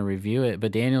know if I'm going to review it.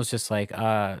 But Daniel's just like,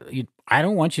 I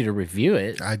don't want you to review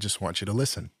it. I just want you to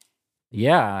listen.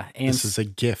 Yeah. And this is a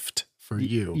gift for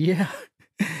you. Yeah.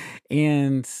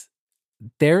 And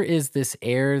there is this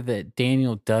air that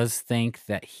Daniel does think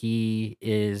that he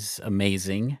is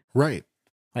amazing. Right.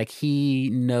 Like he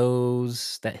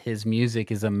knows that his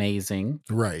music is amazing.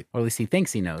 Right. Or at least he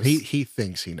thinks he knows. He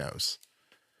thinks he knows.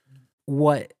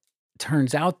 What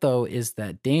turns out, though, is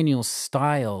that Daniel's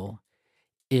style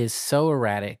is so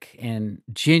erratic and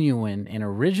genuine and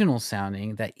original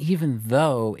sounding that even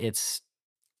though it's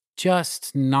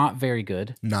just not very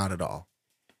good. Not at all.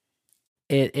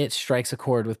 It strikes a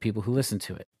chord with people who listen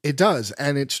to it. It does.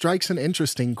 And it strikes an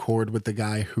interesting chord with the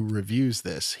guy who reviews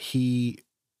this. He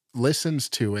listens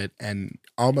to it and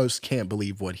almost can't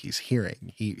believe what he's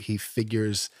hearing. He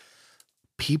figures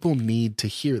people need to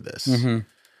hear this.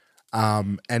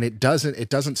 Mm-hmm. And it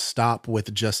doesn't stop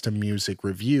with just a music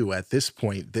review. At this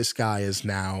point, this guy is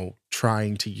now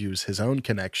trying to use his own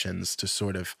connections to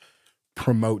sort of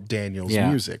promote Daniel's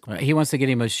music. He wants to get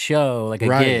him a show, like a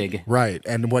gig. Right.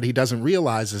 And what he doesn't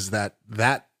realize is that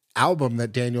album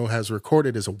that Daniel has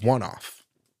recorded is a one-off.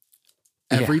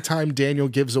 Every time Daniel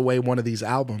gives away one of these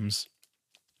albums,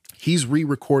 he's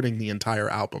re-recording the entire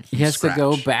album. He has to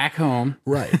go back home.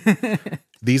 Right.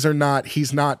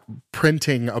 He's not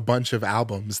printing a bunch of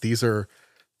albums. These are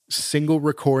single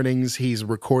recordings. He's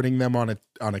recording them on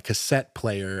a cassette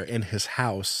player in his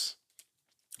house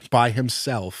by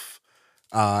himself.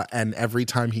 And every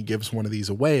time he gives one of these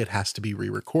away, it has to be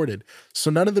re-recorded.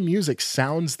 So none of the music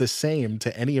sounds the same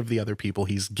to any of the other people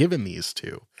he's given these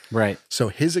to. Right. So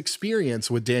his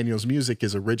experience with Daniel's music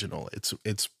is original.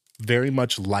 It's very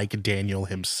much like Daniel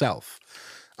himself.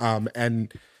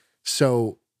 And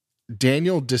so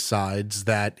Daniel decides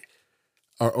that,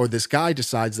 or this guy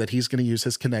decides that he's going to use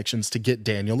his connections to get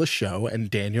Daniel a show,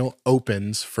 and Daniel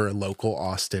opens for a local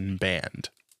Austin band.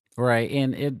 Right,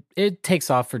 and it takes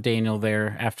off for Daniel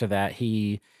there after that.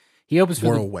 He opens for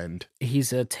Whirlwind.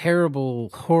 He's a terrible,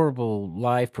 horrible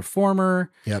live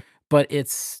performer. Yep. But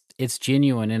it's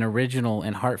genuine and original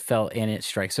and heartfelt, and it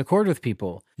strikes a chord with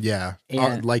people. Yeah.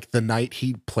 Like the night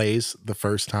he plays the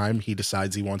first time, he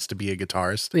decides he wants to be a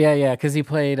guitarist. Yeah, because he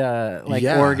played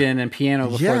organ and piano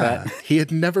before that. He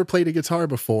had never played a guitar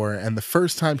before, and the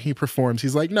first time he performs,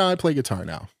 he's like, no, I play guitar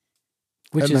now.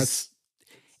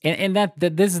 And that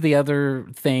this is the other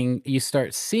thing you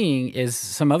start seeing is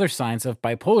some other signs of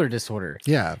bipolar disorder.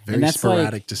 Yeah, very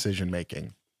sporadic decision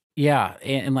making. Yeah,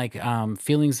 and like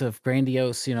feelings of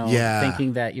grandiose,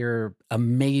 thinking that you're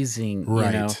amazing.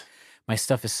 Right. My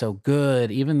stuff is so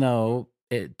good, even though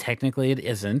technically it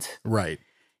isn't. Right.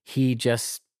 He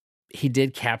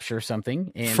did capture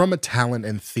something. And from a talent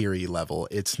and theory level,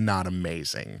 it's not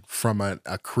amazing. From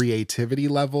a creativity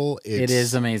level, it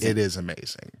is amazing. It is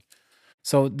amazing.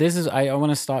 So this is, I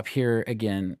want to stop here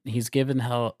again. He's given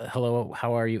hello,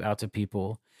 how are you out to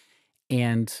people,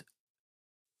 and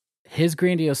his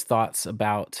grandiose thoughts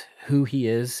about who he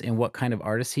is and what kind of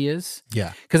artist he is.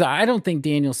 Yeah. Because I don't think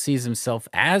Daniel sees himself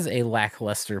as a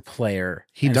lackluster player.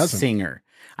 He doesn't. Singer.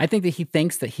 I think that he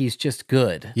thinks that he's just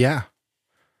good. Yeah.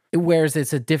 Whereas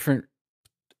it's different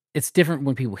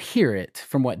when people hear it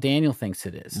from what Daniel thinks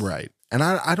it is. Right. And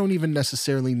I don't even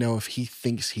necessarily know if he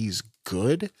thinks he's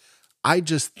good. I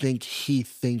just think he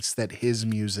thinks that his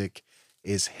music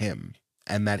is him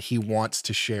and that he wants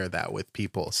to share that with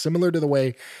people. Similar to the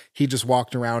way he just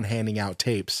walked around handing out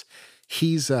tapes.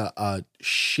 He's a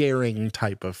sharing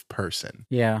type of person.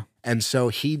 Yeah. And so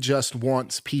he just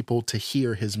wants people to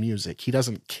hear his music. He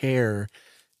doesn't care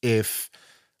if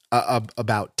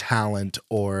about talent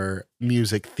or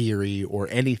music theory or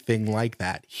anything like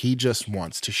that. He just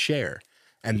wants to share.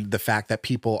 And the fact that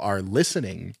people are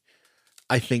listening,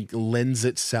 I think, lends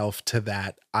itself to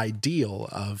that ideal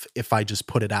of, if I just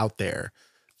put it out there,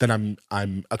 then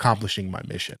I'm accomplishing my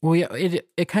mission. Well, yeah,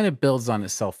 it kind of builds on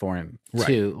itself for him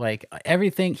too. Like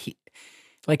everything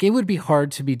it would be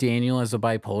hard to be Daniel as a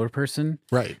bipolar person.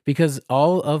 Right. Because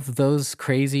all of those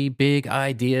crazy big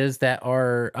ideas that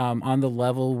are on the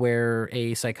level where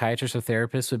a psychiatrist or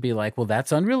therapist would be like, well,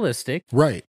 that's unrealistic.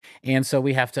 Right. And so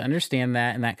we have to understand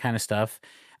that and that kind of stuff.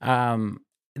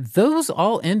 Those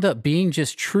all end up being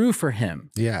just true for him.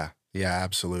 Yeah. Yeah,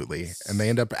 absolutely. And they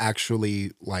end up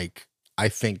actually, like, I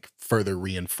think, further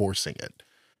reinforcing it.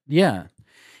 Yeah.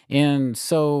 And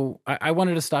so I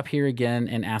wanted to stop here again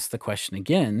and ask the question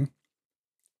again.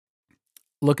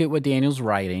 Look at what Daniel's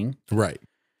writing. Right.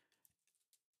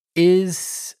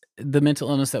 Is the mental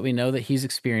illness that we know that he's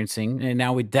experiencing, and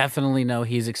now we definitely know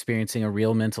he's experiencing a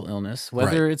real mental illness,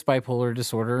 whether it's bipolar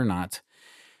disorder or not,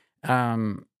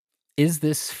 is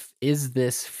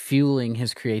this fueling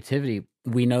his creativity?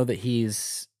 We know that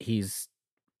he's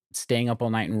staying up all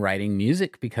night and writing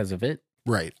music because of it.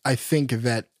 Right. I think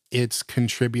that it's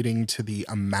contributing to the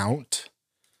amount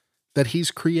that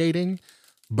he's creating,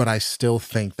 but I still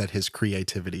think that his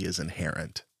creativity is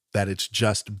inherent, that it's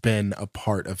just been a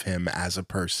part of him as a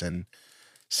person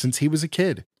since he was a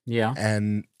kid. Yeah.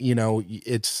 And, you know,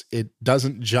 it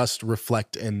doesn't just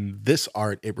reflect in this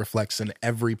art, it reflects in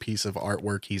every piece of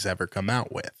artwork he's ever come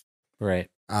out with. Right.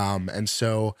 And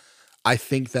so I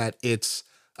think that it's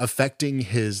affecting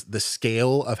the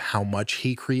scale of how much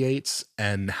he creates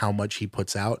and how much he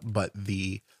puts out, but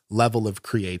the level of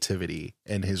creativity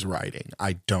in his writing,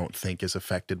 I don't think is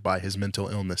affected by his mental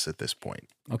illness at this point.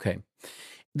 Okay.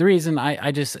 The reason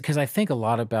I just, because I think a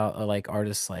lot about like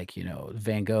artists like, you know,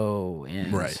 Van Gogh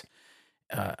and, Right.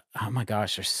 Oh my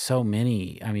gosh, there's so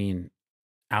many, I mean,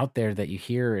 out there that you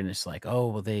hear and it's like, oh,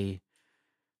 well, they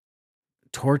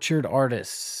tortured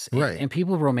artists. Right. And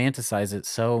people romanticize it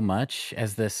so much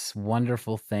as this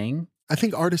wonderful thing. I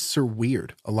think artists are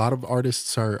weird. A lot of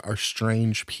artists are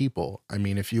strange people. I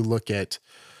mean, if you look at,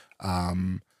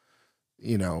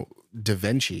 you know, Da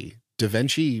Vinci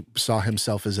saw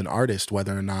himself as an artist,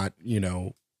 whether or not, you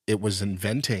know, he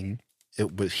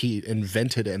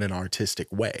invented in an artistic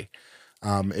way.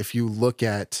 If you look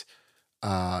at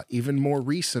even more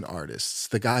recent artists,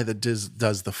 the guy that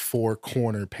does the four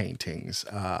corner paintings,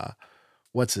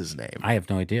 what's his name? I have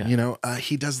no idea. You know,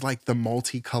 he does like the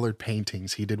multicolored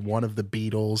paintings. He did one of the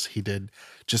Beatles. He did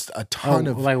just a ton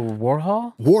of like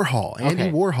Warhol? Andy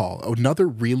Warhol, another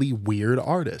really weird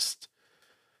artist.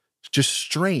 Just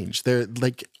strange. They're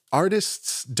like,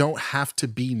 artists don't have to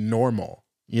be normal.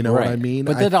 You know what I mean?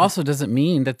 But that also doesn't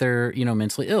mean that they're, you know,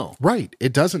 mentally ill. Right.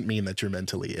 It doesn't mean that you're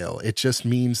mentally ill. It just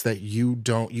means that you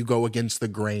go against the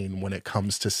grain when it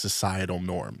comes to societal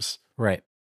norms. Right.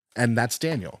 And that's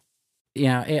Daniel.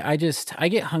 Yeah. I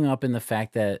get hung up in the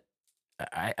fact that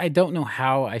I don't know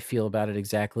how I feel about it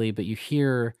exactly, but you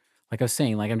hear, like I was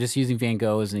saying, like I'm just using Van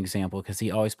Gogh as an example because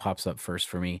he always pops up first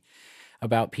for me,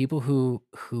 about people who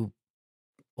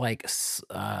like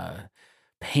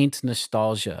paint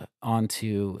nostalgia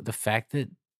onto the fact that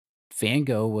Van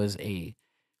Gogh was a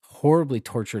horribly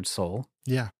tortured soul.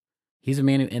 Yeah. He's a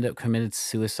man who ended up committed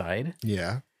suicide.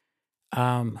 Yeah.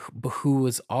 Who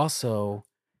was also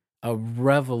a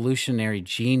revolutionary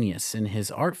genius in his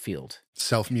art field.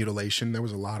 Self-mutilation. There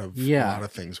was a lot of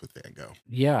things with Van Gogh.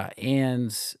 Yeah.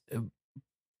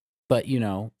 But you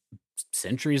know,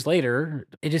 centuries later,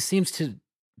 it just seems to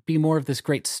be more of this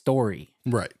great story.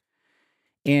 Right.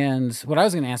 And what I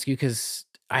was going to ask you, because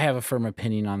I have a firm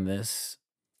opinion on this,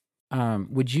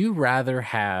 would you rather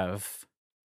have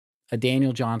a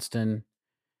Daniel Johnston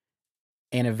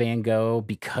and a Van Gogh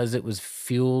because it was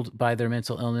fueled by their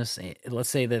mental illness? Let's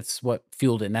say that's what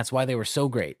fueled it, and that's why they were so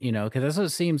great, you know, because that's what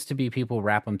it seems to be. People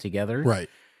wrap them together. Right.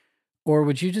 Or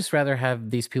would you just rather have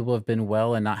these people have been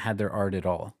well and not had their art at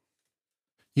all?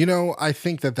 You know, I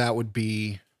think that would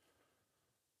be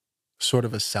sort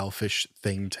of a selfish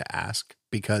thing to ask,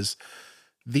 because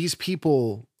these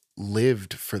people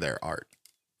lived for their art.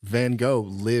 Van Gogh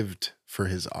lived for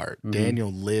his art. Mm-hmm.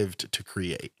 Daniel lived to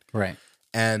create. Right.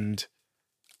 And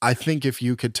I think if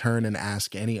you could turn and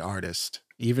ask any artist,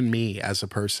 even me as a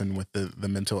person with the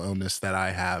mental illness that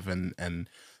I have and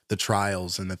the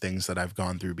trials and the things that I've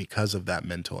gone through because of that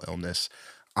mental illness,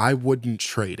 I wouldn't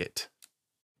trade it.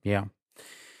 Yeah.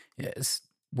 Yes.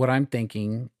 What I'm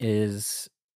thinking is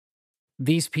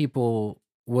these people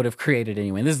would have created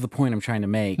anyway. And this is the point I'm trying to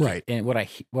make. Right. And what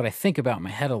I think about in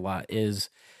my head a lot is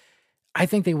I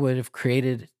think they would have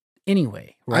created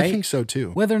anyway, right? I think so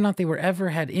too. Whether or not they were ever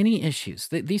had any issues,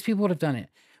 these people would have done it.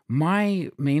 My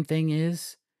main thing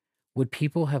is, would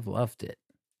people have loved it?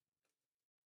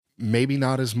 Maybe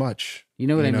not as much. You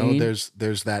know what I mean?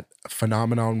 There's that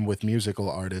phenomenon with musical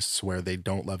artists where they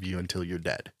don't love you until you're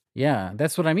dead. Yeah,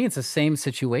 that's what I mean. It's the same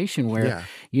situation where,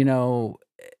 you know,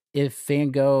 if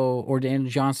Van Gogh or Daniel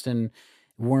Johnston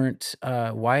weren't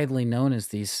widely known as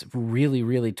these really,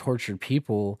 really tortured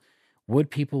people,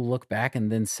 would people look back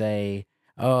and then say,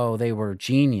 oh, they were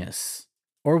genius?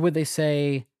 Or would they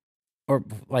say, or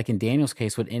like in Daniel's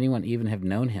case, would anyone even have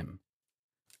known him?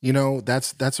 You know,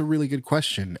 that's a really good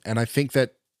question. And I think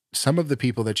that some of the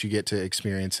people that you get to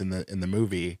experience in the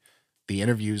movie, the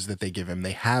interviews that they give him,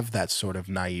 they have that sort of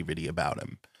naivety about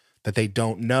him. that they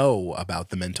don't know about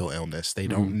the mental illness. They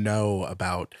don't know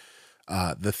about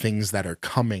the things that are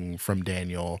coming from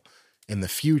Daniel in the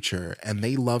future, and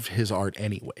they love his art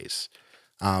anyways.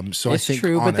 So It's I think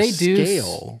true, on but a they do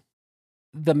scale,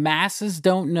 the masses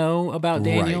don't know about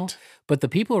Daniel, right. but the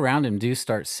people around him do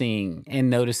start seeing and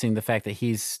noticing the fact that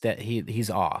he's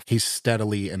off. He's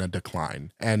steadily in a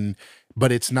decline,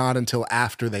 but it's not until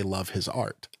after they love his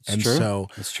art. It's true. So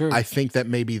It's true. I think that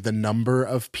maybe the number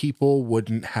of people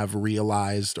wouldn't have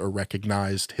realized or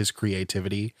recognized his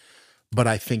creativity, but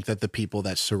I think that the people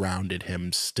that surrounded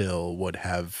him still would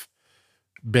have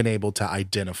been able to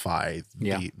identify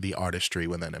the artistry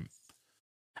within him.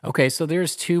 Okay, so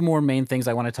there's two more main things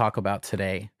I want to talk about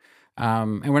today.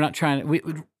 And we're not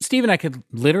trying Steve and I could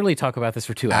literally talk about this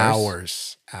for 2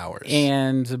 hours.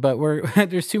 Hours. But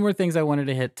there's two more things I wanted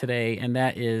to hit today, and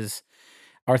that is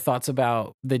our thoughts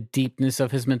about the deepness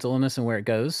of his mental illness and where it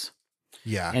goes.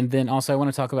 Yeah. And then also I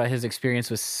want to talk about his experience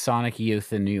with Sonic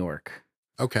Youth in New York.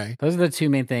 Okay. Those are the two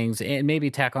main things, and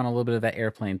maybe tack on a little bit of that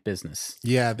airplane business.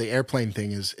 Yeah, the airplane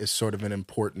thing is sort of an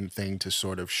important thing to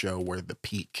sort of show where the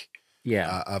peak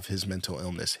of his mental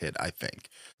illness hit, I think.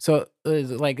 So,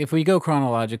 like, if we go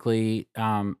chronologically,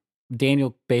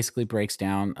 Daniel basically breaks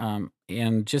down.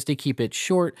 And just to keep it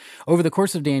short, over the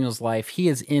course of Daniel's life, he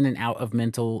is in and out of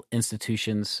mental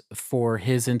institutions for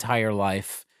his entire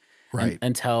life. Right.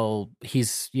 Until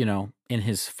he's, in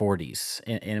his 40s.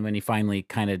 And when he finally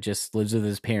kind of just lives with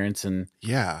his parents and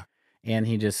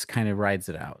he just kind of rides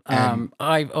it out.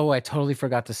 I totally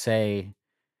forgot to say,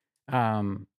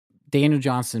 Daniel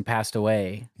Johnston passed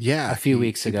away. A few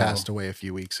weeks ago. He passed away a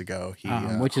few weeks ago.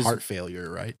 Which is heart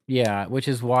failure, right? Yeah, which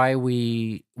is why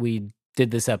we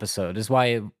did this episode. Is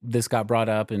why this got brought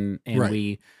up, and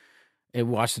we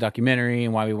watched the documentary,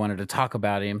 and why we wanted to talk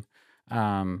about him.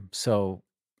 So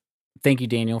thank you,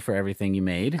 Daniel, for everything you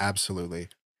made. Absolutely.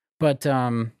 But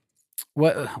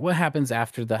what happens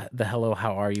after the hello,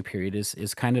 how are you period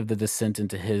is kind of the descent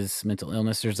into his mental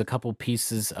illness. There's a couple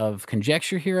pieces of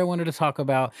conjecture here I wanted to talk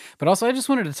about, but also I just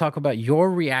wanted to talk about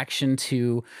your reaction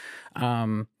to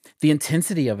the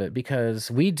intensity of it,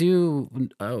 because we do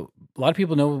a lot of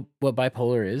people know what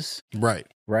bipolar is.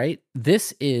 Right?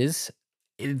 This is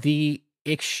the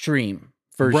extreme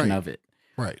version of it.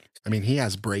 Right. I mean, he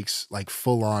has breaks, like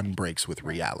full-on breaks with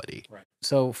reality. Right.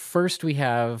 So first we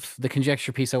have the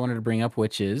conjecture piece I wanted to bring up,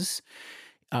 which is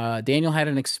Daniel had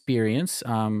an experience.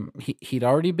 He'd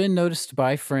already been noticed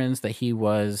by friends that he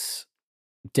was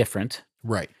different.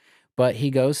 Right. But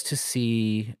he goes to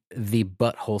see the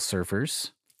Butthole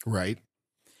Surfers. Right.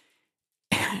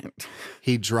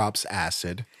 He drops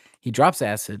acid.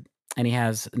 And he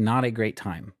has not a great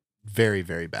time. Very,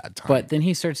 very bad time. But then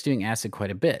he starts doing acid quite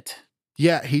a bit.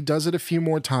 Yeah, he does it a few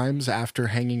more times after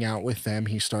hanging out with them.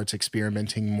 He starts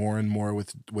experimenting more and more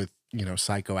with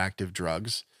psychoactive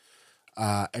drugs.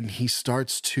 And he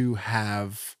starts to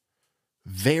have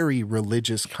very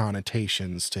religious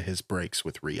connotations to his breaks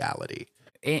with reality.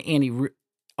 And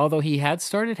although he had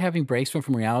started having breaks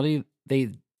from reality,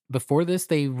 before this,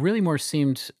 they really more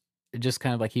seemed just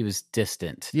kind of like he was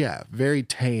distant. Yeah, very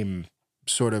tame,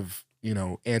 sort of,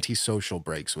 antisocial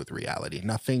breaks with reality.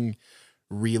 Nothing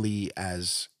really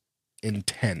as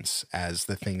intense as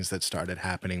the things that started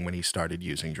happening when he started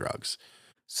using drugs.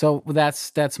 So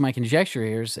that's my conjecture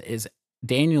here is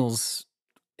Daniel's,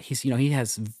 he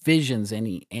has visions and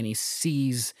he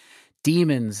sees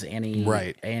demons and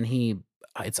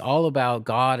it's all about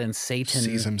God and Satan.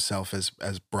 Sees himself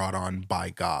as brought on by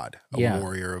God, a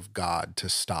warrior of God to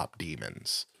stop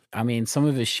demons. I mean, some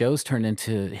of his shows turned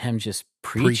into him just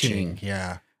preaching.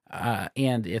 Yeah.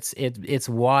 And it's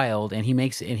wild, and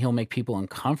he'll make people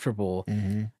uncomfortable.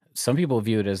 Mm-hmm. Some people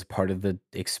view it as part of the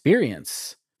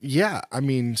experience. Yeah, I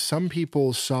mean, some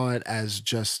people saw it as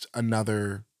just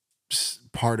another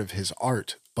part of his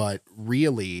art, but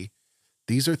really,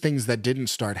 these are things that didn't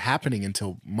start happening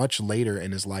until much later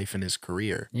in his life and his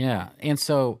career. Yeah, and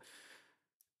so,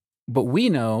 but we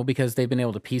know, because they've been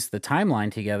able to piece the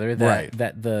timeline together,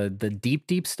 that the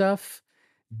deep stuff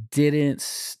didn't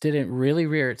really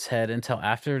rear its head until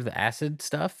after the acid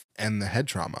stuff and the head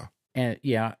trauma. And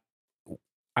yeah,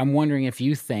 I'm wondering if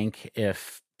you think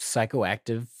if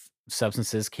psychoactive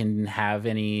substances can have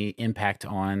any impact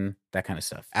on that kind of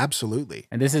stuff. Absolutely.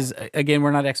 And this is, again,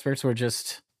 we're not experts. We're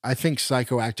just, I think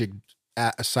psychoactive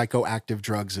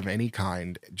drugs of any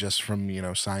kind, just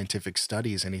from, scientific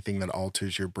studies, anything that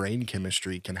alters your brain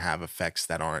chemistry can have effects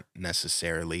that aren't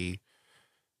necessarily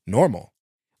normal.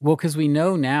 Well, because we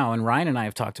know now, and Ryan and I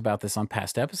have talked about this on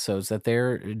past episodes, that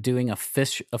they're doing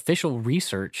official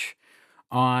research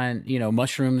on,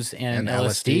 mushrooms and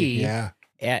LSD. Yeah.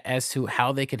 as to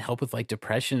how they can help with like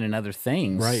depression and other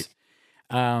things. Right.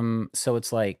 So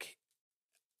it's like,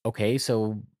 okay,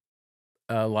 so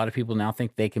a lot of people now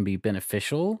think they can be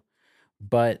beneficial,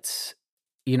 but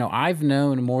I've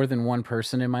known more than one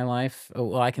person in my life.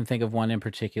 Well, I can think of one in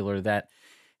particular that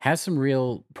has some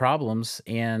real problems,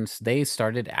 and they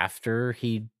started after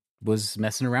he was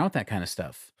messing around with that kind of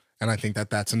stuff. And I think that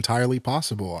that's entirely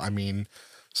possible. I mean,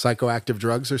 psychoactive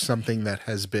drugs are something that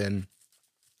has been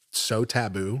so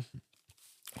taboo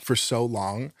for so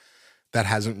long that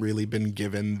hasn't really been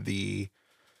given the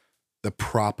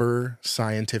proper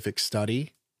scientific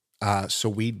study. So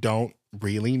we don't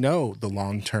really know the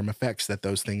long-term effects that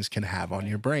those things can have on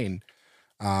your brain.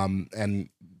 And,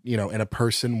 in a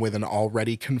person with an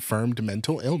already confirmed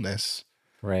mental illness,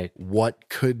 Right. what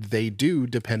could they do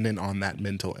dependent on that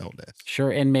mental illness?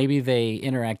 Sure. And maybe they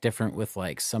interact different with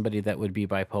like somebody that would be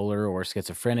bipolar or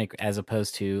schizophrenic as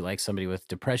opposed to like somebody with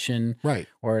depression. Right.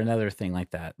 Or another thing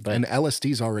like that. But And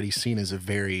LSD is already seen as a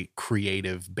very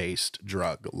creative based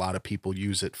drug. A lot of people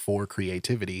use it for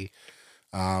creativity,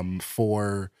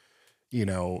 for,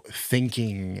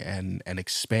 thinking and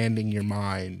expanding your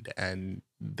mind. And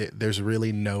there's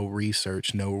really no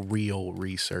real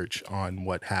research on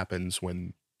what happens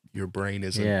when your brain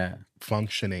isn't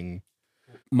functioning.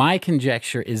 My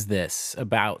conjecture is this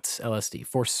about LSD.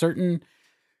 For certain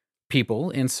people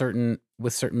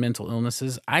with certain mental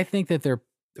illnesses, I think that they're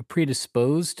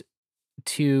predisposed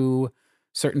to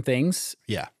certain things.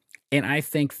 Yeah. And I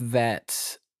think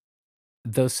that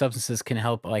those substances can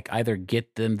help like either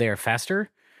get them there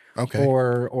faster Okay.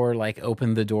 or like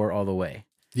open the door all the way.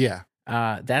 Yeah.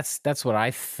 That's what I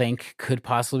think could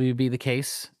possibly be the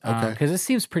case. Okay. Because it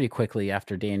seems pretty quickly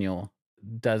after Daniel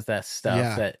does that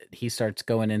stuff that he starts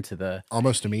going into the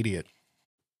Almost immediate.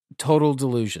 total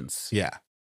delusions. Yeah.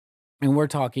 And we're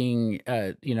talking,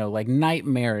 like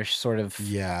nightmarish sort of.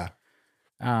 Yeah.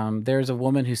 There's a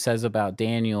woman who says about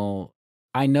Daniel,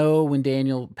 I know when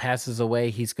Daniel passes away,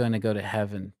 he's going to go to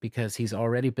heaven because he's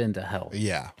already been to hell.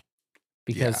 Yeah.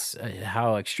 Because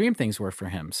how extreme things were for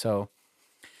him. So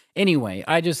anyway,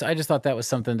 I just thought that was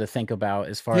something to think about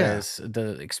as far as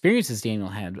the experiences Daniel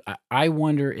had. I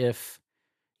wonder if,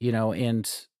 and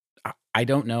I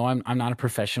don't know. I'm not a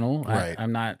professional. Right.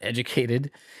 I'm not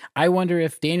educated. I wonder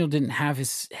if Daniel didn't have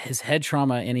his head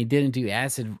trauma and he didn't do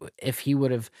acid, if he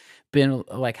would have been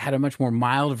like had a much more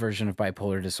mild version of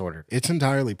bipolar disorder. It's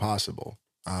entirely possible.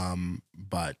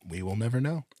 But we will never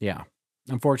know. Yeah,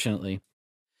 unfortunately.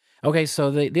 Okay, so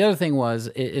the other thing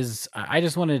is I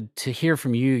just wanted to hear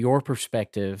from you, your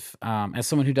perspective, as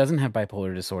someone who doesn't have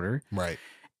bipolar disorder. Right.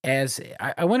 As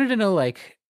I wanted to know,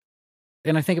 like,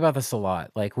 and I think about this a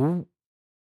lot, like,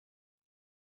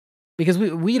 because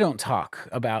we don't talk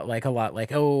about like a lot,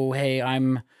 like, oh, hey,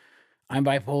 I'm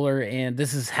bipolar and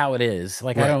this is how it is.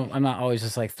 Like, Right. I'm not always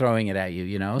just like throwing it at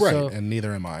you, Right. So, And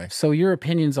neither am I. so your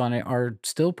opinions on it are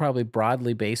still probably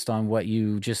broadly based on what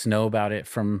you just know about it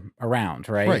from around,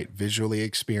 right? Right. Visually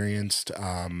experienced,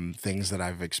 things that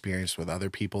I've experienced with other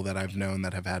people that I've known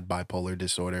that have had bipolar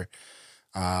disorder.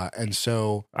 And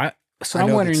so I'm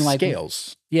know wondering, that like,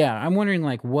 scales. yeah, I'm wondering,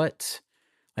 like, what,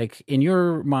 like, in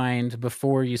your mind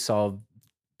before you saw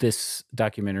this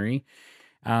documentary,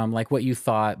 like what you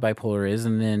thought bipolar is,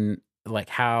 and then like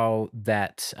how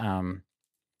that,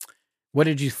 what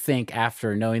did you think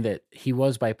after knowing that he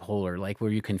was bipolar? Like, were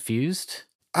you confused?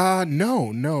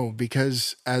 No,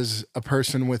 because as a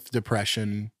person with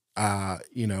depression,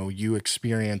 you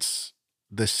experience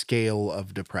the scale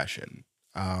of depression.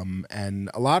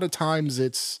 And a lot of times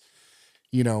it's,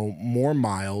 more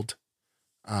mild.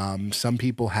 Some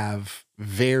people have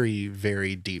very,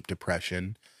 very deep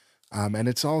depression. And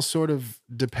it's all sort of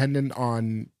dependent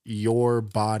on your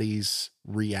body's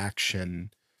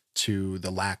reaction to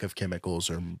the lack of chemicals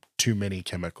or too many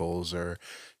chemicals, or,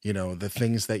 the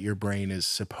things that your brain is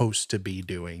supposed to be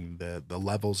doing, the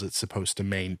levels it's supposed to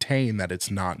maintain that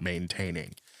it's not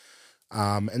maintaining.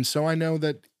 And so I know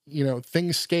that,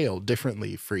 things scale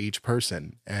differently for each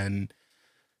person. And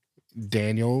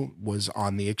Daniel was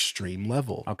on the extreme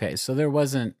level. Okay, so there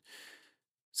wasn't.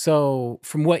 So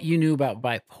from what you knew about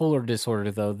bipolar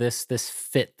disorder, though, this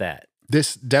fit that.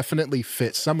 This definitely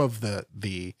fits some of the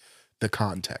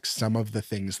context. Some of the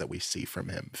things that we see from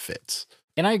him fits.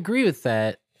 And I agree with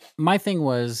that. My thing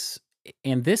was,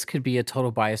 and this could be a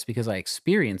total bias because I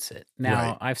experience it.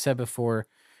 Now, Right. I've said before,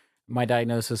 my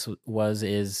diagnosis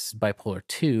is bipolar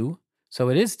 2. So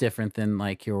it is different than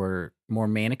like your more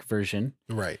manic version.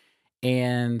 Right.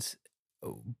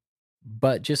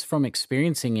 But just from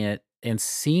experiencing it and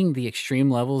seeing the extreme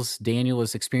levels Daniel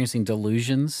was experiencing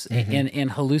delusions Mhm.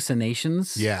 and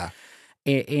hallucinations. Yeah.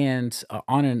 and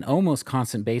on an almost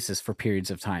constant basis for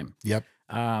periods of time. Yep.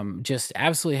 Just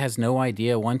absolutely has no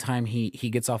idea. One time he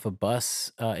gets off a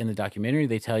bus in the documentary.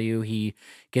 They tell you he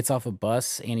gets off a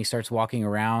bus and he starts walking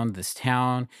around this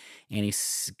town, and he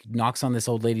knocks on this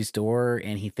old lady's door,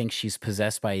 and he thinks she's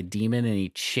possessed by a demon, and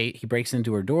he breaks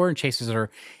into her door and chases her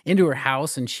into her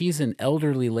house, and she's an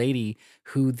elderly lady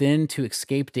who then, to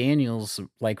escape Daniel's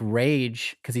like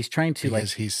rage, because he's trying to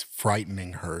Because he's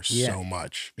frightening her so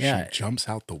much. Yeah. She jumps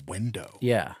out the window.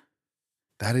 yeah,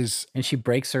 That is, and she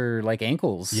breaks her like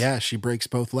ankles. yeah, she breaks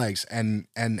both legs. And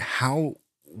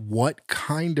what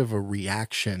kind of a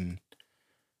reaction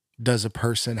does a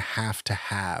person have to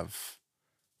have?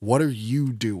 What are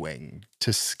you doing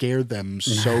to scare them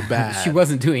so bad? She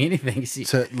wasn't doing anything.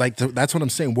 That's what I'm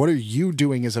saying. What are you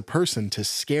doing as a person to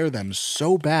scare them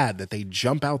so bad that they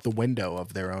jump out the window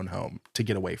of their own home to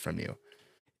get away from you?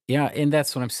 Yeah, and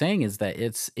that's what I'm saying, is that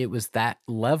it was that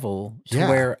level to Yeah.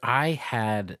 where I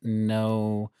had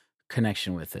no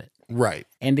connection with it. Right.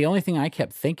 And the only thing I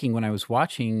kept thinking when I was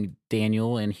watching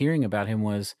Daniel and hearing about him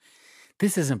was,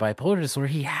 this isn't bipolar disorder.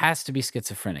 He has to be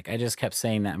schizophrenic. I just kept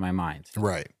saying that in my mind.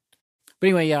 Right. But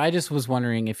anyway, yeah, I just was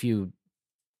wondering if you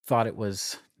thought it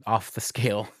was off the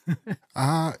scale.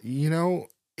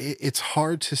 It's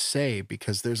hard to say,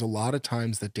 because there's a lot of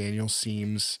times that Daniel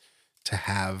seems to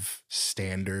have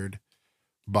standard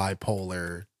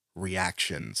bipolar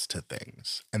reactions to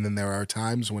things. And then there are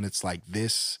times when it's like,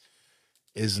 this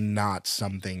is not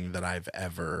something that I've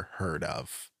ever heard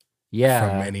of Yeah.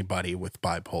 from anybody with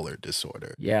bipolar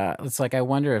disorder. Yeah, it's like, I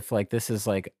wonder if like this is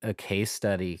like a case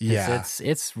study. 'Cause Yeah.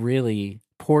 it's really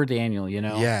poor Daniel, you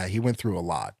know? Yeah, he went through a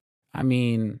lot. I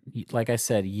mean, like I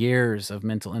said, years of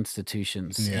mental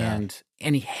institutions, Yeah.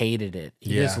 and he hated it.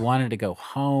 He just Yeah. wanted to go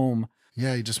home,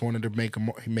 Yeah, he just wanted to make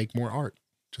more art.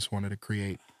 Just wanted to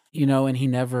create. you know, and he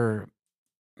never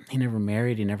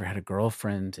married, he never had a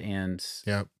girlfriend, and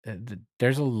Yep.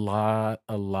 there's a lot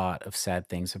of sad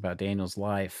things about Daniel's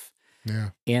life. Yeah.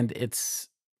 And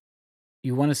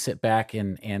you want to sit back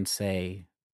and say,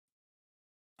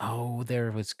 oh,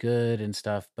 there was good and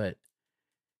stuff, but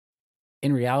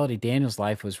in reality, Daniel's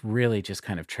life was really just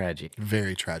kind of tragic.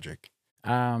 Very tragic.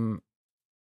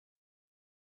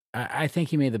 I think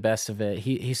he made the best of it.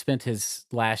 He spent his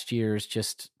last years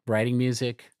just writing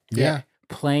music. Yeah.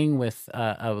 Playing with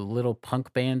a little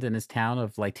punk band in his town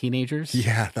of like teenagers.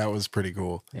 Yeah, that was pretty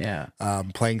cool. Yeah.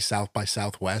 Playing South by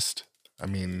Southwest. I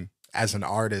mean, as an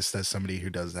artist, as somebody who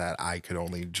does that, I could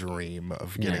only dream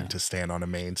of getting Yeah. to stand on a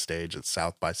main stage at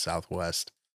South by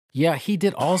Southwest. Yeah, he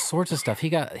did all sorts of stuff. He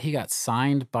got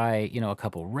signed by, a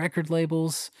couple record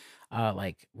labels.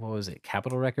 Like, what was it?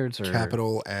 Capitol Records or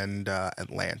Capitol and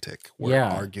Atlantic were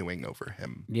Yeah. arguing over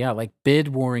him. Yeah, like bid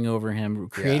warring over him,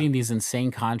 creating these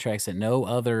insane contracts that no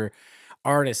other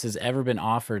artist has ever been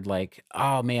offered. Like,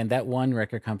 oh man, that one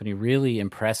record company really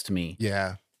impressed me.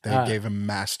 Yeah. They gave him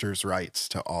master's rights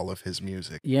to all of his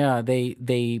music. Yeah,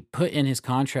 they put in his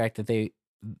contract that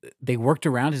they worked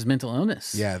around his mental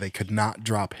illness. Yeah, they could not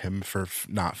drop him for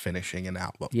not finishing an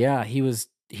album. Yeah,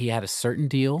 he had a certain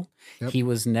deal. Yep.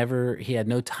 He had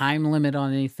no time limit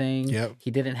on anything. Yep.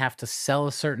 He didn't have to sell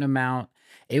a certain amount.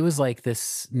 It was like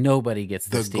this, nobody gets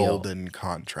The this deal. golden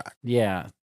contract. Yeah.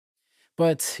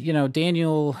 But,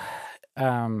 Daniel,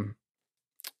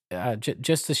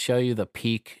 just to show you the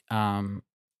peak, and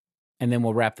then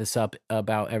we'll wrap this up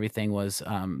about everything, was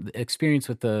the experience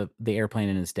with the airplane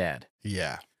and his dad.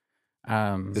 Yeah.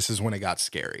 Um, This is when it got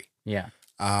scary. yeah.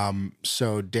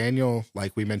 So Daniel,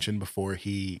 like we mentioned before,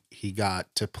 he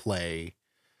got to play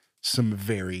some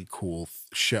very cool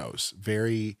shows,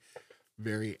 very,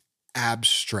 very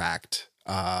abstract,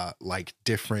 like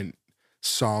different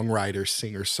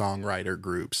singer-songwriter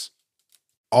groups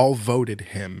all voted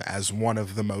him as one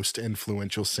of the most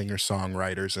influential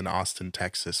singer-songwriters in Austin,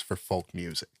 Texas for folk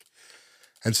music.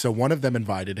 And so one of them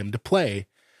invited him to play.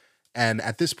 And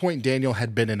at this point, Daniel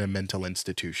had been in a mental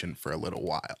institution for a little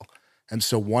while. And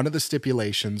so one of the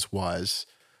stipulations was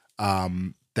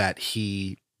that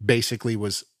he basically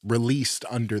was released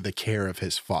under the care of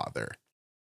his father.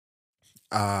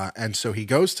 And so he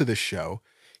goes to the show,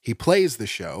 he plays the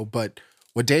show, but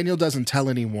what Daniel doesn't tell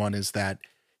anyone is that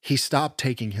he stopped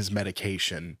taking his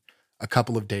medication a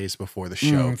couple of days before the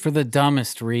show. For the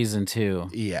dumbest reason too.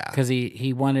 Yeah. Because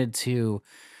he wanted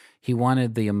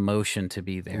the emotion to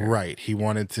be there. Right. He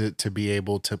wanted to be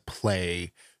able to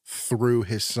play through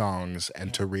his songs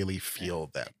and to really feel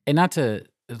them. And not to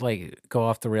like go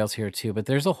off the rails here too, but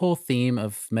there's a whole theme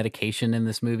of medication in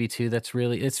this movie too. It's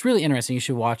really interesting. You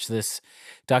should watch this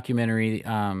documentary,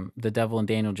 The Devil and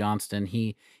Daniel Johnston.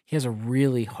 He has a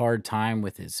really hard time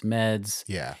with his meds.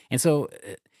 Yeah. And so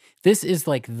This is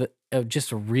like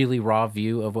just a really raw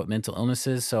view of what mental illness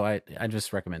is. So I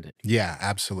just recommend it. Yeah,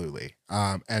 absolutely.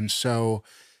 And so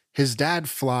his dad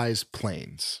flies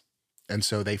planes. And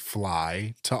so they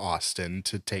fly to Austin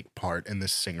to take part in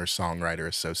this Singer-Songwriter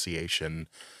Association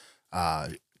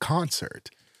concert.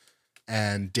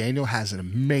 And Daniel has an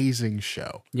amazing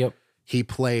show. Yep. He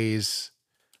plays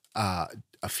a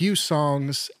few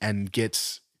songs and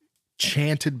gets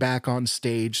chanted back on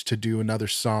stage to do another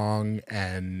song.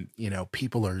 And,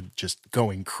 people are just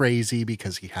going crazy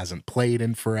because he hasn't played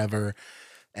in forever.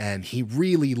 And he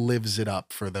really lives it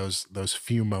up for those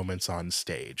few moments on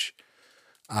stage.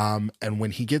 And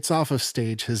when he gets off of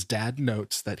stage, his dad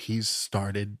notes that he's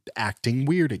started acting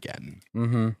weird again.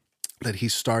 Mm-hmm. That he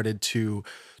started to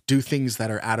do things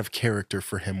that are out of character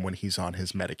for him when he's on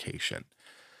his medication.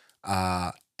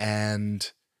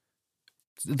 And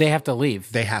they have to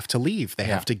leave. They have to leave. They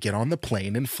have to get on the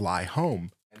plane and fly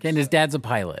home. And his dad's a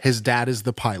pilot. His dad is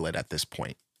the pilot at this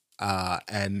point.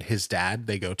 And his dad,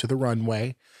 they go to the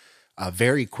runway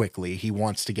very quickly. He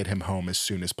wants to get him home as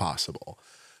soon as possible.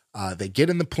 They get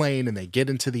in the plane and they get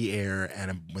into the air.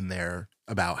 And when they're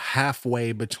about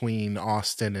halfway between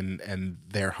Austin and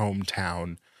their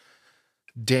hometown,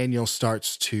 Daniel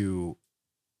starts to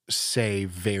say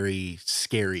very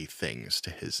scary things to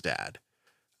his dad.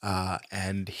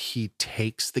 And he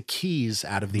takes the keys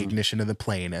out of the ignition of the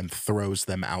plane and throws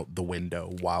them out the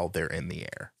window while they're in the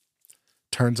air.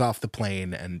 Turns off the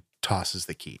plane and tosses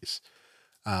the keys.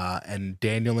 And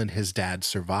Daniel and his dad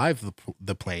survive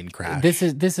the plane crash. This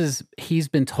is he's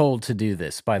been told to do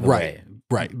this, by the way.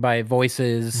 Right. By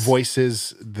voices.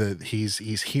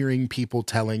 He's hearing people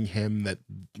telling him that,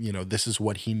 this is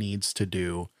what he needs to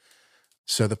do.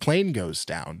 So the plane goes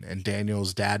down, and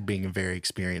Daniel's dad, being a very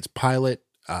experienced pilot,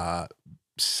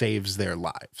 saves their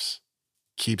lives,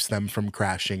 keeps them from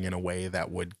crashing in a way that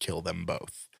would kill them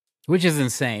both. Which is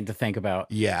insane to think about.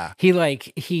 Yeah. He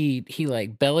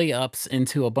belly ups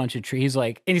into a bunch of trees. He's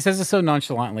like, and he says it so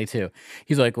nonchalantly too.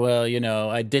 He's like, well,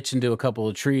 I ditched into a couple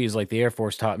of trees like the Air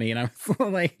Force taught me. And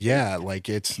I'm like, yeah, like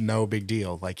it's no big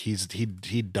deal. Like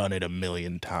he'd done it a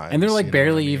million times. And they're like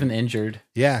barely even injured.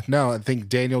 Yeah, no, I think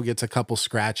Daniel gets a couple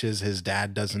scratches. His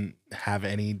dad doesn't have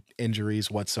any injuries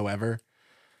whatsoever.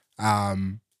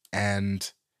 And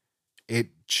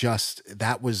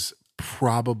that was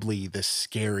probably the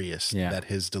scariest that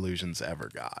his delusions ever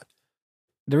got.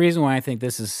 The reason why I think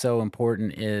this is so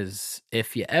important is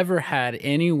if you ever had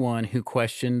anyone who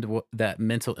questioned that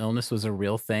mental illness was a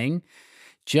real thing,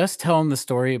 just tell them the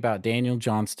story about Daniel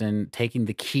Johnston taking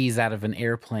the keys out of an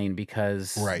airplane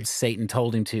because Satan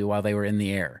told him to while they were in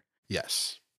the air.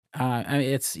 Yes. I mean,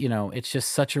 it's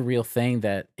just such a real thing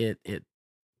that it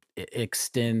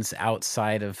extends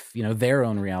outside of, their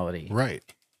own reality. Right.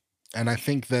 And I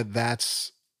think that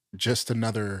that's just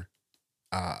another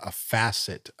a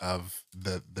facet of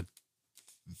the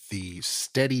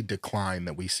steady decline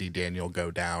that we see Daniel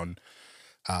go down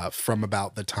from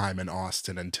about the time in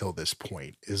Austin until this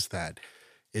point, is that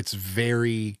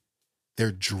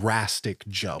they're drastic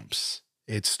jumps.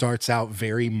 It starts out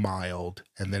very mild,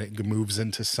 and then it moves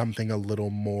into something a little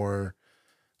more,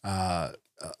 a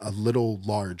little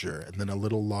larger, and then a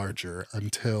little larger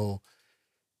until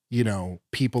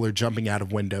people are jumping out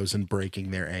of windows and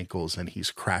breaking their ankles, and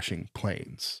he's crashing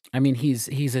planes. I mean,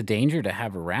 he's a danger to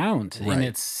have around, and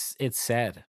it's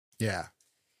sad. Yeah,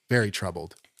 very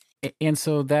troubled. And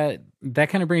so that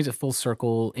kind of brings it full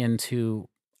circle into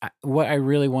what I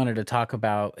really wanted to talk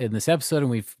about in this episode, and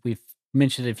we've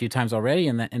mentioned it a few times already,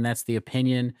 and that's the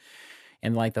opinion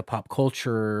and like the pop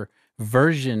culture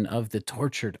version of the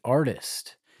tortured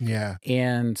artist. Yeah.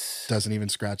 And doesn't even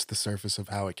scratch the surface of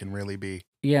how it can really be.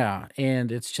 Yeah.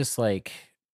 And it's just like,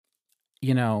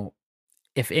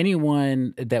 if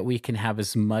anyone that we can have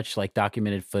as much like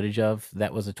documented footage of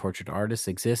that was a tortured artist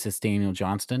exists, it's Daniel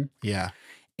Johnston. Yeah.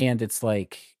 And it's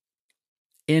like,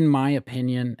 in my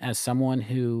opinion, as someone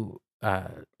who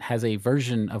has a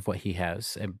version of what he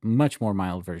has, a much more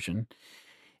mild version,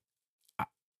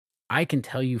 I can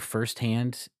tell you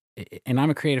firsthand. And I'm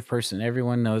a creative person.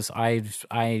 Everyone knows I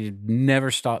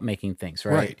never stop making things,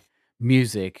 right?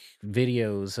 Music,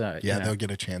 videos. They'll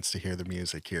get a chance to hear the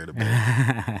music here in a bit.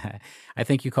 I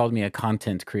think you called me a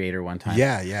content creator one time.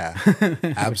 Yeah,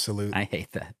 absolutely. I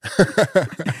hate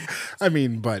that. I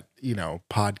mean, but,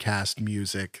 podcast,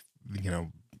 music,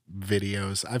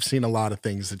 videos. I've seen a lot of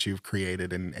things that you've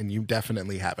created, and you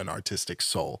definitely have an artistic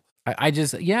soul. I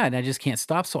just can't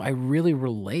stop. So I really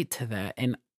relate to that.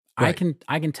 And I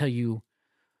can tell you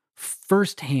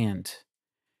firsthand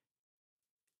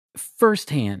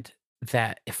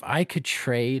that if I could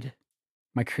trade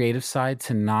my creative side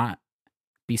to not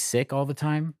be sick all the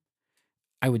time,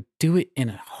 I would do it in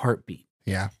a heartbeat.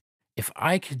 Yeah. If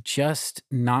I could just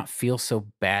not feel so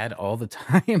bad all the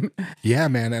time. Yeah,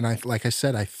 man. And like I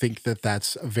said, I think that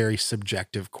that's a very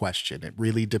subjective question. It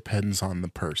really depends on the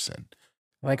person.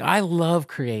 Like, I love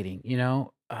creating,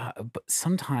 but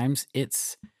sometimes I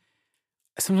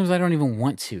don't even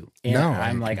want to. And No,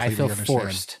 I'm like, I feel completely understand.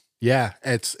 forced. Yeah,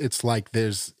 it's like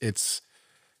it's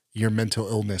your mental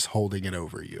illness holding it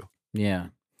over you. Yeah.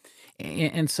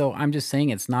 And so I'm just saying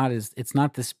it's not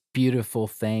this beautiful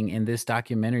thing. And this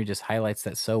documentary just highlights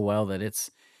that so well, that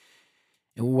it's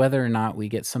whether or not we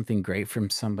get something great from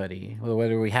somebody, or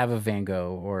whether we have a Van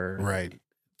Gogh or Right.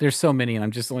 there's so many, and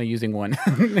I'm just only using one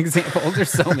example.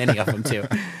 There's so many of them too.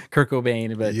 Kurt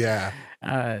Cobain, but Yeah.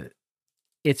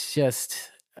 It's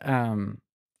just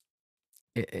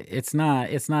it's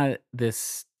not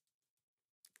this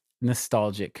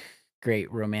nostalgic,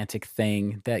 great romantic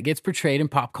thing that gets portrayed in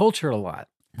pop culture a lot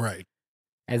Right.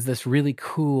 as this really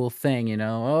cool thing,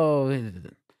 Oh,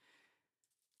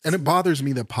 And it bothers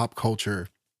me that pop culture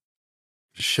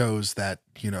shows that,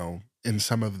 in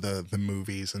some of the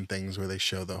movies and things where they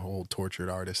show the whole tortured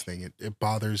artist thing, it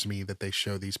bothers me that they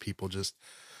show these people just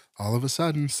all of a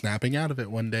sudden snapping out of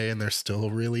it one day, and they're still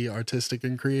really artistic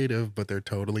and creative, but they're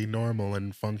totally normal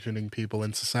and functioning people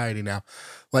in society now.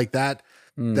 Like that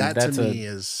to me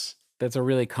is... That's a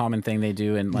really common thing they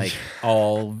do in like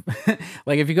all,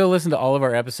 like if you go listen to all of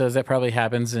our episodes, that probably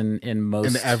happens in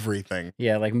most. In everything.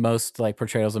 Yeah, like most like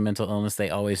portrayals of mental illness, they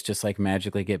always just like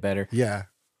magically get better. Yeah.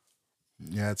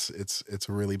 Yeah, it's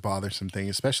a really bothersome thing,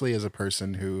 especially as a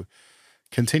person who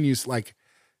continues, like,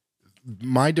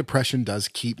 my depression does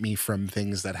keep me from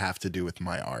things that have to do with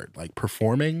my art. Like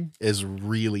performing is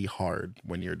really hard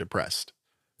when you're depressed.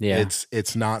 Yeah.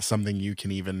 It's not something you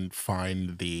can even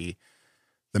find the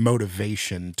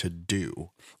motivation to do.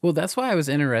 Well, that's why I was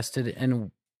interested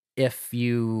in if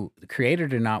you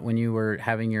created or not when you were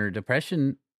having your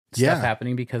depression stuff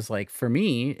happening, because like for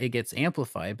me, it gets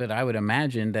amplified, but I would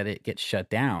imagine that it gets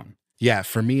shut down. Yeah,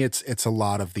 for me, it's a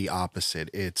lot of the opposite.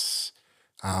 It's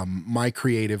my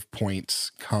creative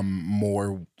points come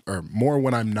more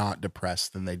when I'm not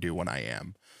depressed than they do when I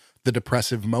am. The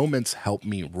depressive moments help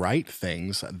me write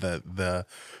things. The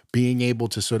being able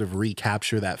to sort of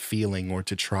recapture that feeling, or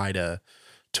to try to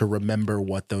remember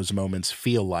what those moments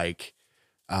feel like,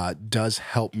 does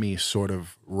help me sort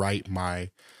of write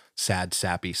my sad,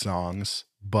 sappy songs.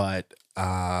 But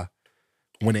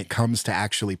when it comes to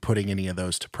actually putting any of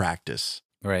those to practice,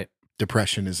 right,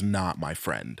 depression is not my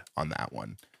friend on that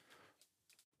one.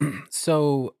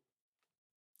 So,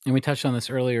 and we touched on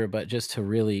this earlier, but just to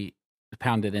really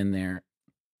pound it in there,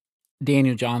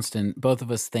 Daniel Johnston, both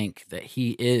of us think that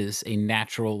he is a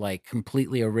natural, like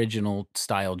completely original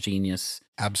style genius.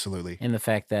 Absolutely. In the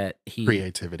fact that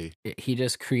creativity. He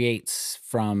just creates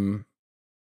from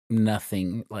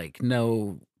nothing, like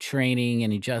no training,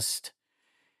 and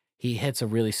he hits a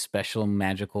really special,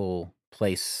 magical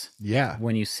place. Yeah.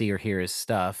 When you see or hear his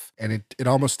stuff. And it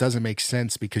almost doesn't make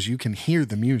sense, because you can hear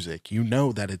the music. You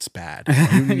know that it's bad.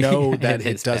 You know that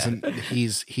it doesn't bad.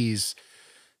 He's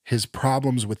his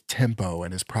problems with tempo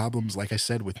and his problems, like I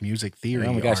said, with music theory.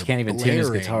 Oh my gosh, you can't even tune his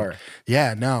guitar.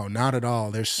 Yeah, no, not at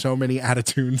all. There's so many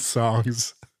out-of-tune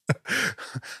songs.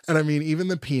 And I mean, even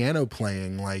the piano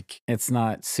playing, like, it's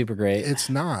not super great. It's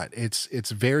not. It's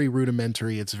very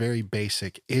rudimentary. It's very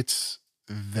basic. It's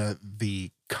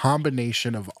the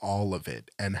combination of all of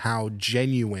it and how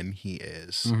genuine he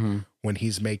is when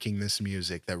he's making this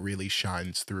music that really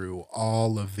shines through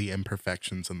all of the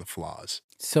imperfections and the flaws.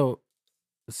 So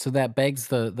that begs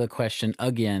the question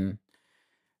again,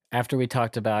 after we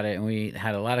talked about it and we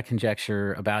had a lot of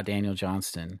conjecture about Daniel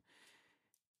Johnston.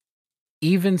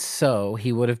 Even so,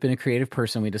 he would have been a creative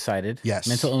person, we decided. Yes.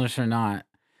 Mental illness or not.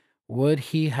 Would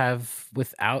he have,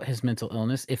 without his mental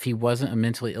illness, if he wasn't a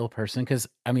mentally ill person? Because,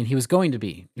 I mean, he was going to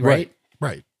be, right?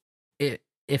 Right.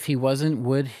 If he wasn't,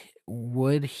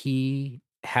 would he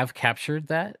have captured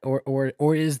that?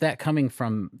 Or is that coming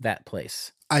from that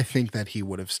place? I think that he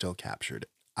would have still captured it.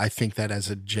 I think that as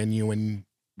a genuine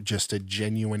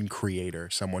creator,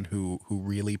 someone who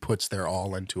really puts their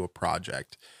all into a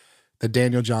project, that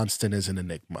Daniel Johnston is an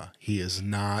enigma. He is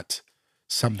not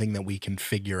something that we can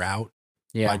figure out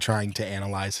by trying to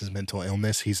analyze his mental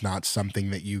illness. He's not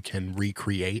something that you can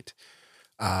recreate.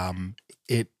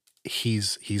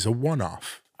 He's a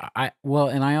one-off.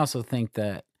 And I also think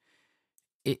that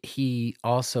he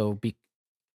also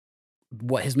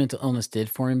what his mental illness did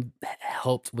for him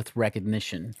helped with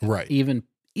recognition. Right. Even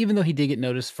though he did get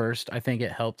noticed first, I think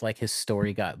it helped, like his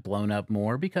story got blown up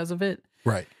more because of it.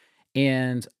 Right.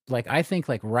 And like, I think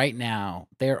like right now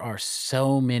there are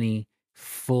so many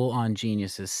full on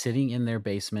geniuses sitting in their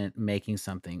basement making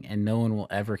something, and no one will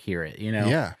ever hear it,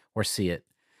 Yeah. or see it.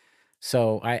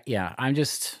 So I'm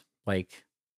just like,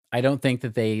 I don't think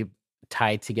that they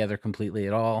tie together completely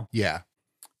at all. Yeah.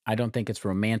 I don't think it's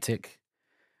romantic.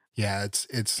 Yeah,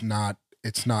 it's not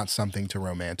something to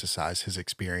romanticize. His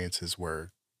experiences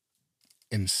were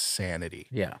insanity.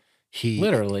 Yeah. He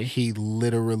Literally.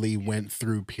 literally went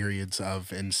through periods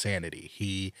of insanity.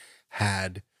 He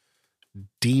had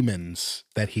demons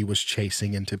that he was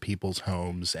chasing into people's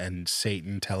homes and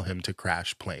Satan tell him to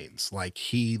crash planes. Like,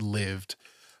 he lived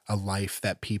a life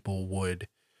that people would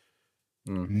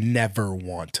never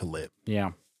want to live.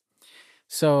 Yeah.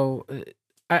 So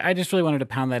I just really wanted to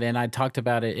pound that in. I talked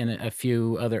about it in a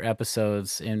few other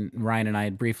episodes, and Ryan and I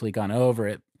had briefly gone over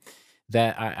it,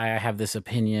 that I have this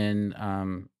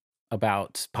opinion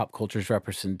about pop culture's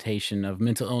representation of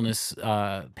mental illness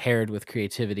paired with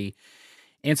creativity.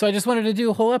 And so I just wanted to do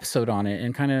a whole episode on it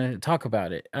and kind of talk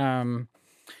about it.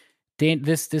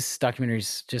 This documentary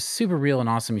is just super real and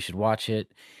awesome. You should watch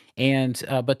it. And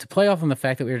but to play off on the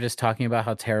fact that we were just talking about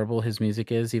how terrible his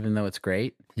music is, even though it's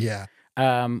great. Yeah.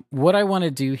 What I want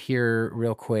to do here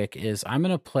real quick is I'm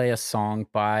going to play a song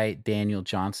by Daniel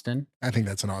Johnston. I think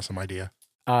that's an awesome idea.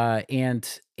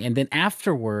 And then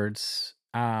afterwards,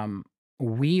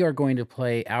 we are going to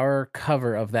play our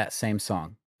cover of that same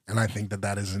song. And I think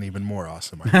that is an even more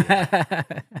awesome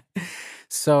idea.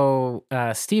 So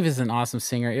Steve is an awesome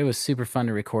singer. It was super fun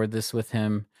to record this with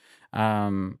him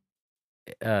on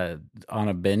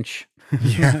a bench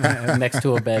next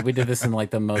to a bed. We did this in like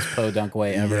the most podunk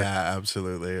way ever. Yeah,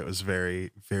 absolutely. It was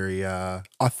very, very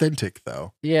authentic,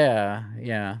 though. Yeah.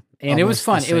 And it was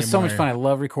fun. It was so much fun. I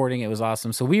love recording. It was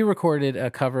awesome. So we recorded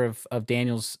a cover of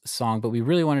Daniel's song, but we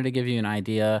really wanted to give you an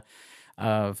idea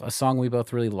of a song we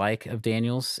both really like of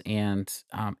Daniel's. And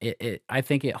I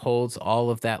think it holds all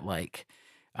of that like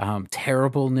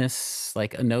terribleness,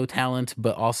 like a no talent,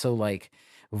 but also like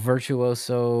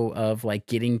virtuoso of like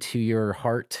getting to your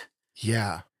heart.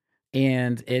 Yeah.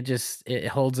 And it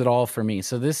holds it all for me.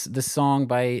 So this song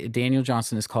by Daniel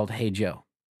Johnston is called Hey Joe.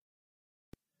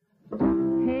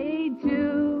 Hey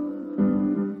Joe,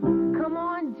 come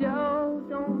on Joe,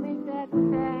 don't make that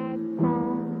sad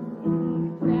song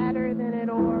any sadder than it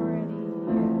already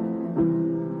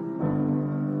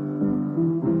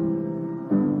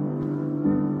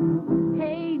is.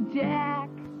 Hey Jack,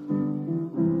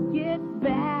 get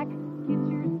back, get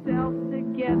yourself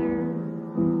together.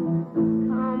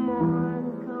 Come on,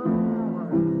 come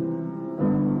on.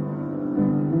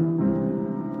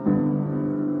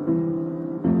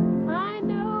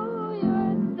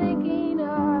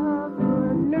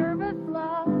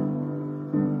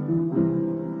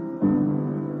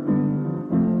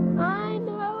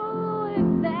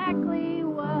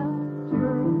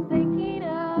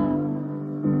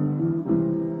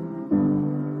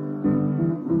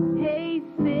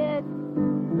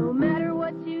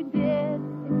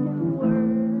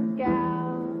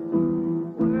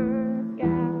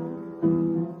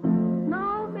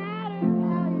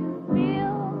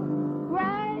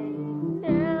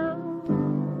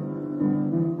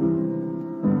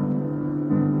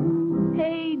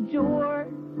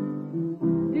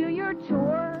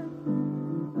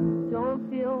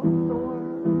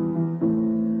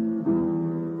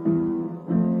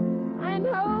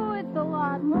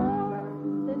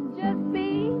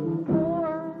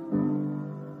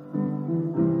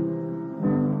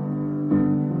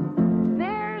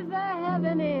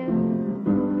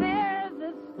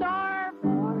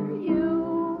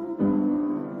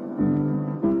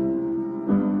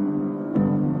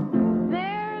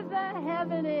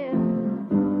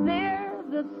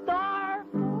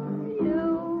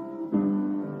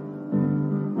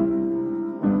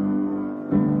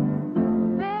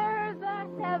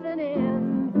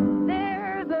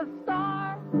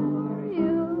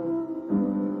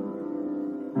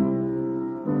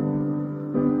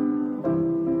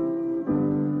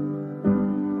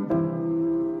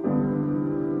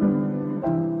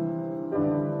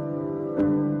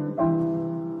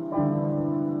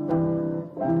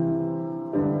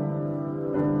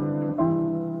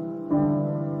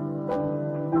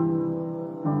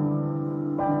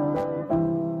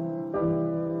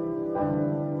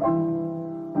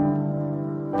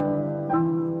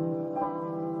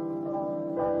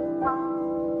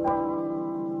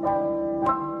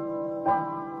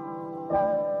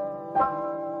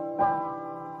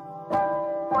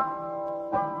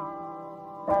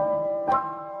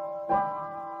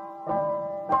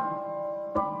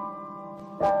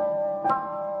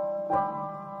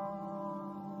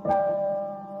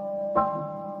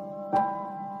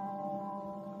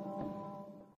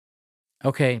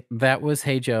 Okay, that was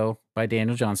Hey Joe by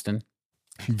Daniel Johnston.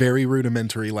 Very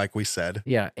rudimentary, like we said.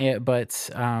 Yeah, but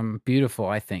beautiful,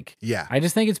 I think. Yeah. I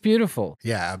just think it's beautiful.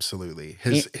 Yeah, absolutely.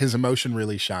 His emotion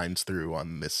really shines through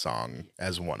on this song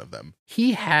as one of them.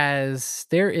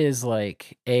 There is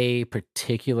like a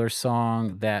particular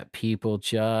song that people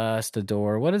just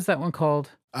adore. What is that one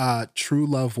called? True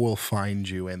Love Will Find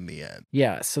You in the End.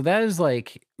 Yeah, so that is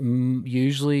like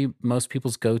usually most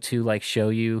people's go-to, like show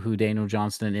you who Daniel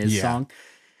Johnston is Yeah. song.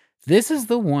 This is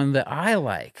the one that I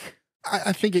like.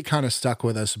 I think it kind of stuck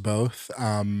with us both.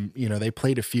 They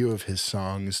played a few of his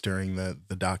songs during the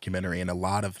documentary, and a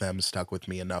lot of them stuck with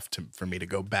me enough for me to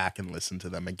go back and listen to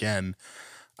them again.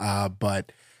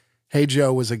 But Hey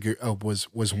Joe was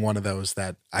was one of those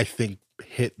that I think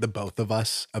hit the both of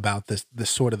us about this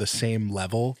sort of the same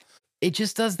level. It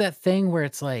just does that thing where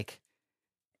it's like,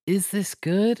 is this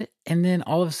good? And then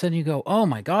all of a sudden you go, oh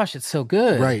my gosh, it's so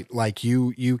good. Right. Like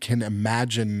you can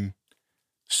imagine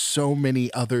so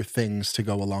many other things to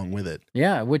go along with it.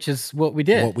 Yeah, which is what we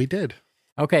did. What we did.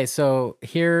 Okay, so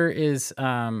here is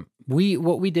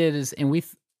what we did is, and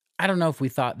I don't know if we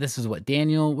thought this is what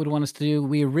Daniel would want us to do.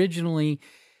 We originally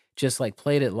just like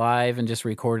played it live and just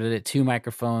recorded it, 2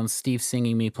 microphones, Steve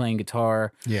singing, me playing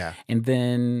guitar. Yeah. And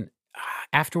then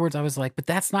afterwards I was like, but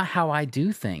that's not how I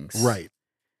do things. Right.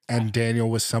 And Daniel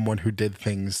was someone who did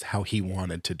things how he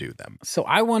wanted to do them. So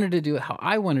I wanted to do it how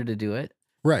I wanted to do it.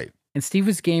 Right. And Steve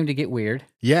was game to get weird.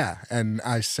 Yeah. And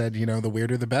I said, the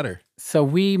weirder, the better. So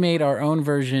we made our own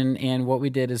version. And what we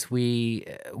did is we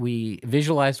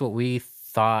visualized what we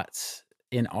thought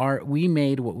we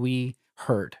made what we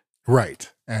heard.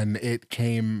 Right. And it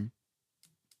came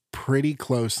pretty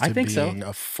close to being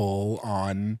a full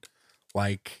on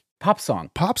like pop song.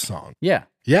 Yeah.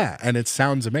 Yeah. And it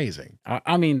sounds amazing.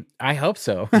 I mean, I hope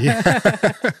so. Yeah.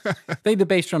 I think the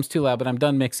bass drum's too loud, but I'm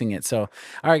done mixing it. So,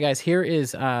 all right, guys, here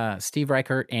is Steve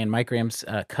Reichert and Mike Graham's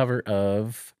cover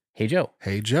of Hey Joe.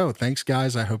 Hey Joe. Thanks,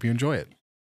 guys. I hope you enjoy it.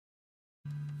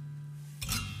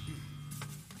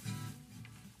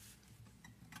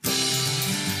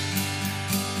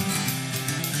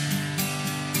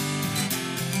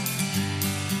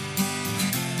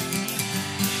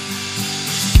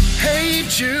 Hey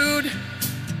Jude,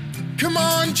 come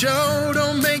on Joe,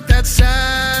 don't make that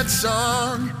sad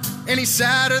song any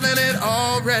sadder than it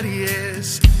already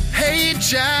is. Hey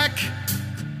Jack,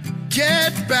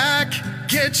 get back,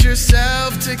 get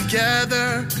yourself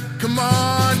together. Come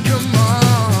on, come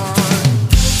on.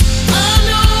 I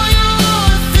know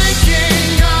you're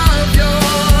thinking of your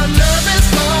nervous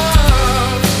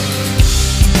love.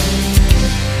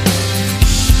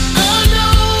 I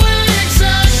know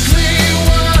exactly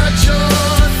what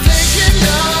you're thinking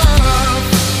of.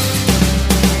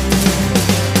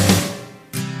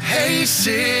 Hey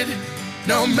Sid,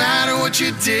 no matter what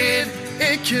you did,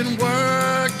 it can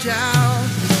work out.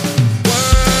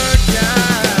 Work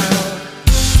out.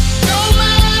 No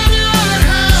matter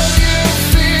how you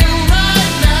feel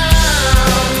right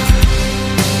now.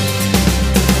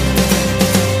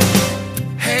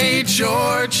 Hey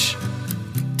George,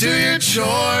 do your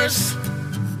chores.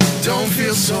 Don't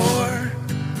feel sore.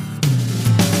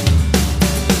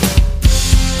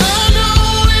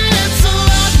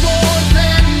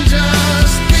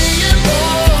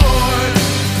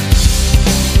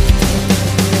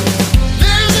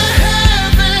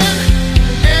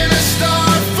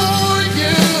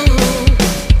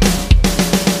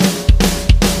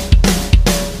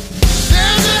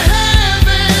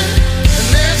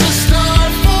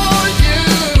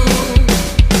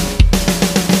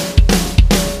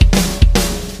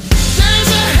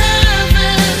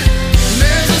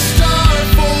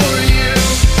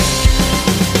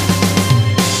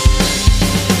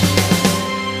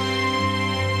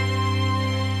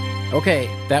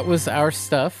 Okay, that was our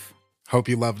stuff. Hope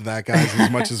you loved that, guys, as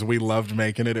much as we loved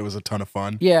making it. It was a ton of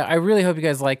fun. Yeah, I really hope you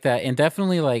guys like that. And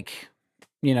definitely,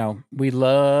 we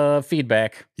love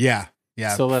feedback. Yeah.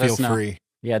 Yeah. So let feel us know. free.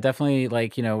 Yeah, definitely,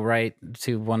 write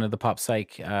to one of the Pop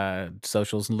Psych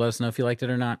socials and let us know if you liked it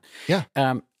or not. Yeah.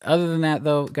 Other than that,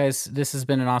 though, guys, this has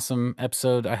been an awesome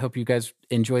episode. I hope you guys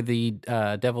enjoyed the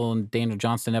Devil and Daniel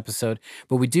Johnston episode.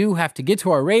 But we do have to get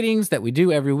to our ratings that we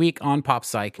do every week on Pop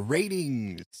Psych.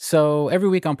 Ratings. So every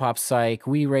week on Pop Psych,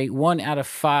 we rate 1 out of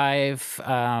 5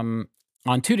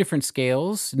 on 2 different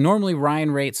scales. Normally, Ryan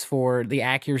rates for the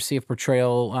accuracy of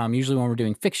portrayal, usually when we're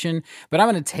doing fiction, but I'm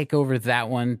going to take over that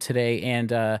one today.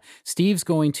 And Steve's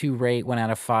going to rate 1 out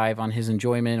of 5 on his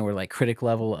enjoyment or critic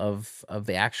level of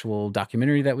the actual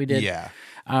documentary that we did. Yeah.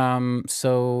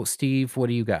 So Steve, what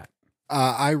do you got?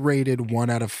 I rated 1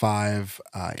 out of 5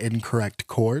 incorrect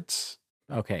chords.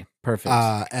 Okay, perfect.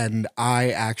 And I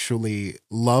actually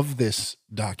love this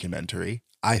documentary.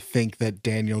 I think that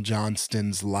Daniel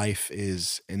Johnston's life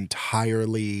is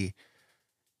entirely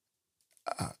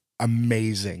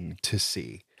amazing to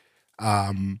see.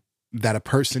 That a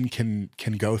person can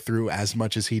go through as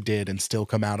much as he did and still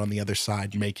come out on the other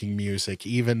side making music,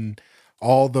 even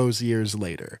all those years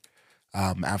later,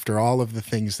 after all of the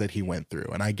things that he went through.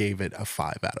 And I gave it a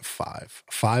 5 out of 5.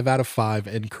 5 out of 5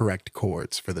 incorrect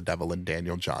chords for The Devil and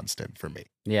Daniel Johnston for me.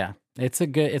 Yeah, it's a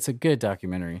good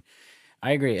documentary.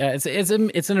 I agree. It's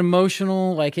an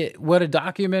emotional, like what a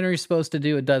documentary is supposed to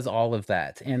do. It does all of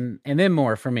that, and then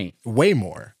more for me. Way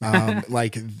more.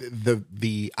 Like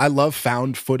the I love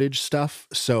found footage stuff.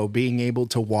 So being able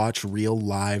to watch real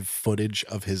live footage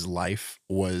of his life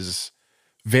was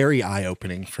very eye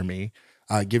opening for me.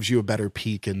 Gives you a better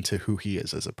peek into who he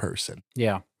is as a person.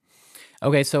 Yeah.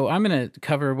 Okay, so I'm going to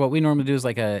cover what we normally do is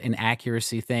like an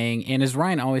accuracy thing, and as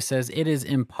Ryan always says, it is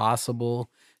impossible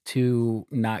to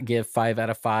not give 5 out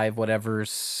of 5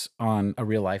 whatever's on a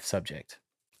real life subject.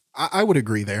 I would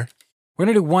agree there. We're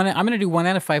gonna do one. I'm gonna do 1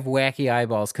 out of 5 wacky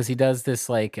eyeballs because he does this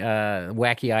like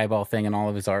wacky eyeball thing in all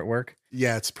of his artwork.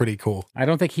 Yeah, it's pretty cool. I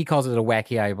don't think he calls it a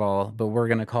wacky eyeball, but we're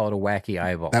gonna call it a wacky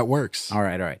eyeball. That works. All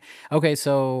right. Okay,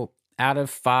 so out of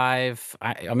 5,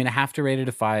 I mean I have to rate it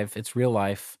a 5. It's real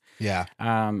life. Yeah.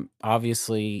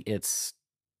 Obviously it's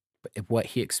what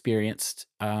he experienced.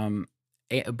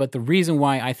 But the reason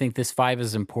why I think this 5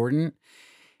 is important,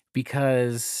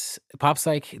 because Pop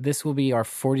Psych, this will be our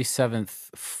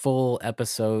 47th full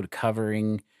episode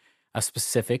covering a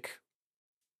specific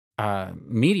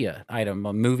media item,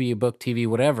 a movie, a book, TV,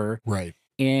 whatever. Right.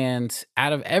 And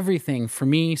out of everything for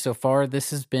me so far,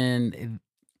 this has been,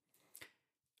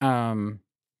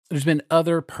 there's been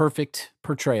other perfect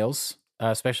portrayals,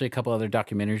 especially a couple other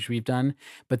documentaries we've done,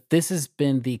 but this has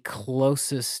been the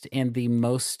closest and the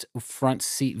most front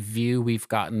seat view we've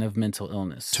gotten of mental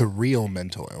illness. To real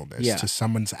mental illness, Yeah. to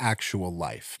someone's actual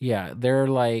life. Yeah, they're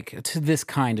like, to this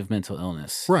kind of mental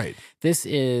illness. Right. This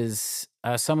is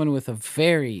someone with a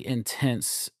very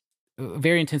intense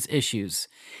issues.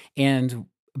 And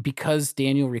because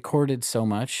Daniel recorded so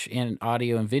much in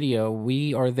audio and video,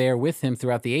 we are there with him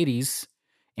throughout the 80s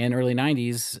and early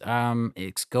 90s,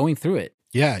 it's going through it.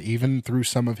 Yeah, even through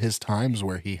some of his times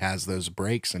where he has those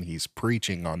breaks and he's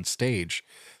preaching on stage,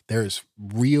 there's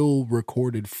real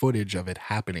recorded footage of it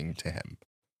happening to him.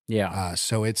 Yeah.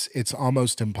 So it's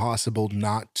almost impossible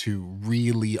not to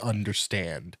really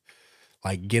understand,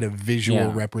 like get a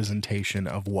visual representation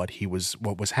of what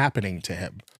was happening to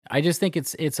him. I just think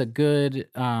it's a good,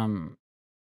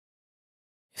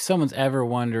 if someone's ever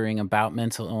wondering about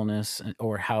mental illness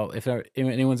or if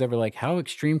anyone's ever like, how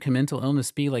extreme can mental illness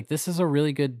be? Like, this is a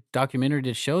really good documentary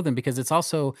to show them, because it's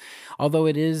also, although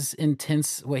it is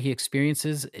intense what he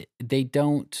experiences, they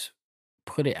don't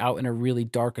put it out in a really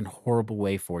dark and horrible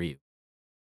way for you.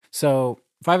 So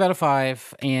 5 out of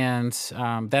 5. And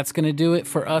that's going to do it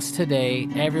for us today.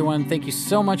 Everyone, thank you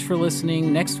so much for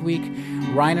listening. Next week,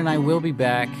 Ryan and I will be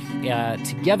back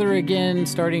together again,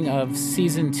 starting of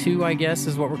season 2, I guess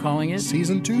is what we're calling it.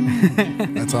 Season 2?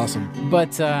 That's awesome.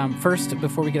 But first,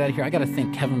 before we get out of here, I got to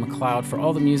thank Kevin MacLeod for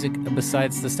all the music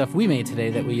besides the stuff we made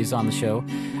today that we use on the show.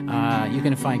 You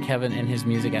can find Kevin and his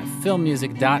music at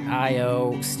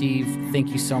filmmusic.io. Steve, thank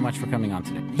you so much for coming on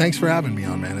today. Thanks for having me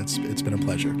on, man. It's been a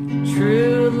pleasure.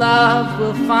 True love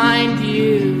will find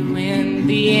you in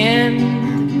the end.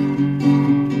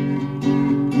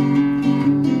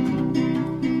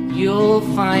 You'll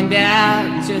find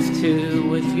out just who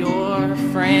was your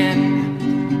friend.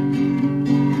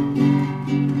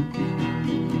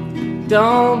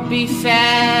 Don't be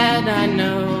sad, I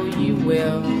know you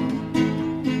will.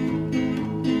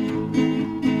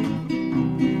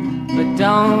 But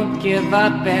don't give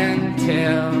up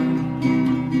until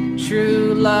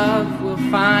true love will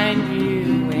find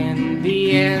you in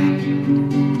the end.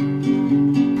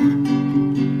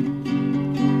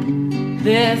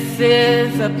 This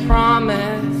is a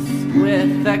promise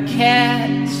with a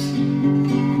catch.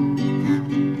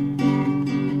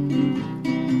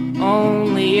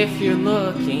 Only if you're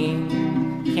looking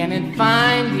can it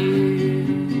find you.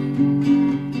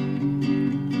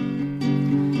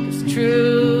 'Cause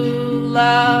true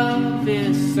love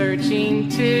is searching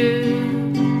too.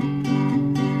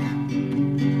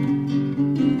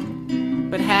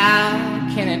 But how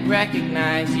can it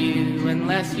recognize you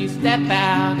unless you step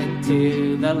out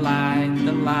into the light,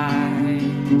 the light?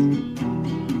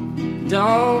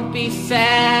 Don't be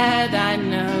sad, I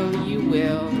know you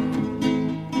will.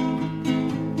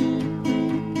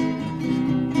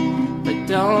 But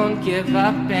don't give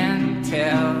up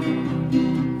until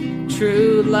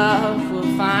true love will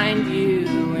find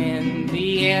you in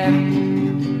the end.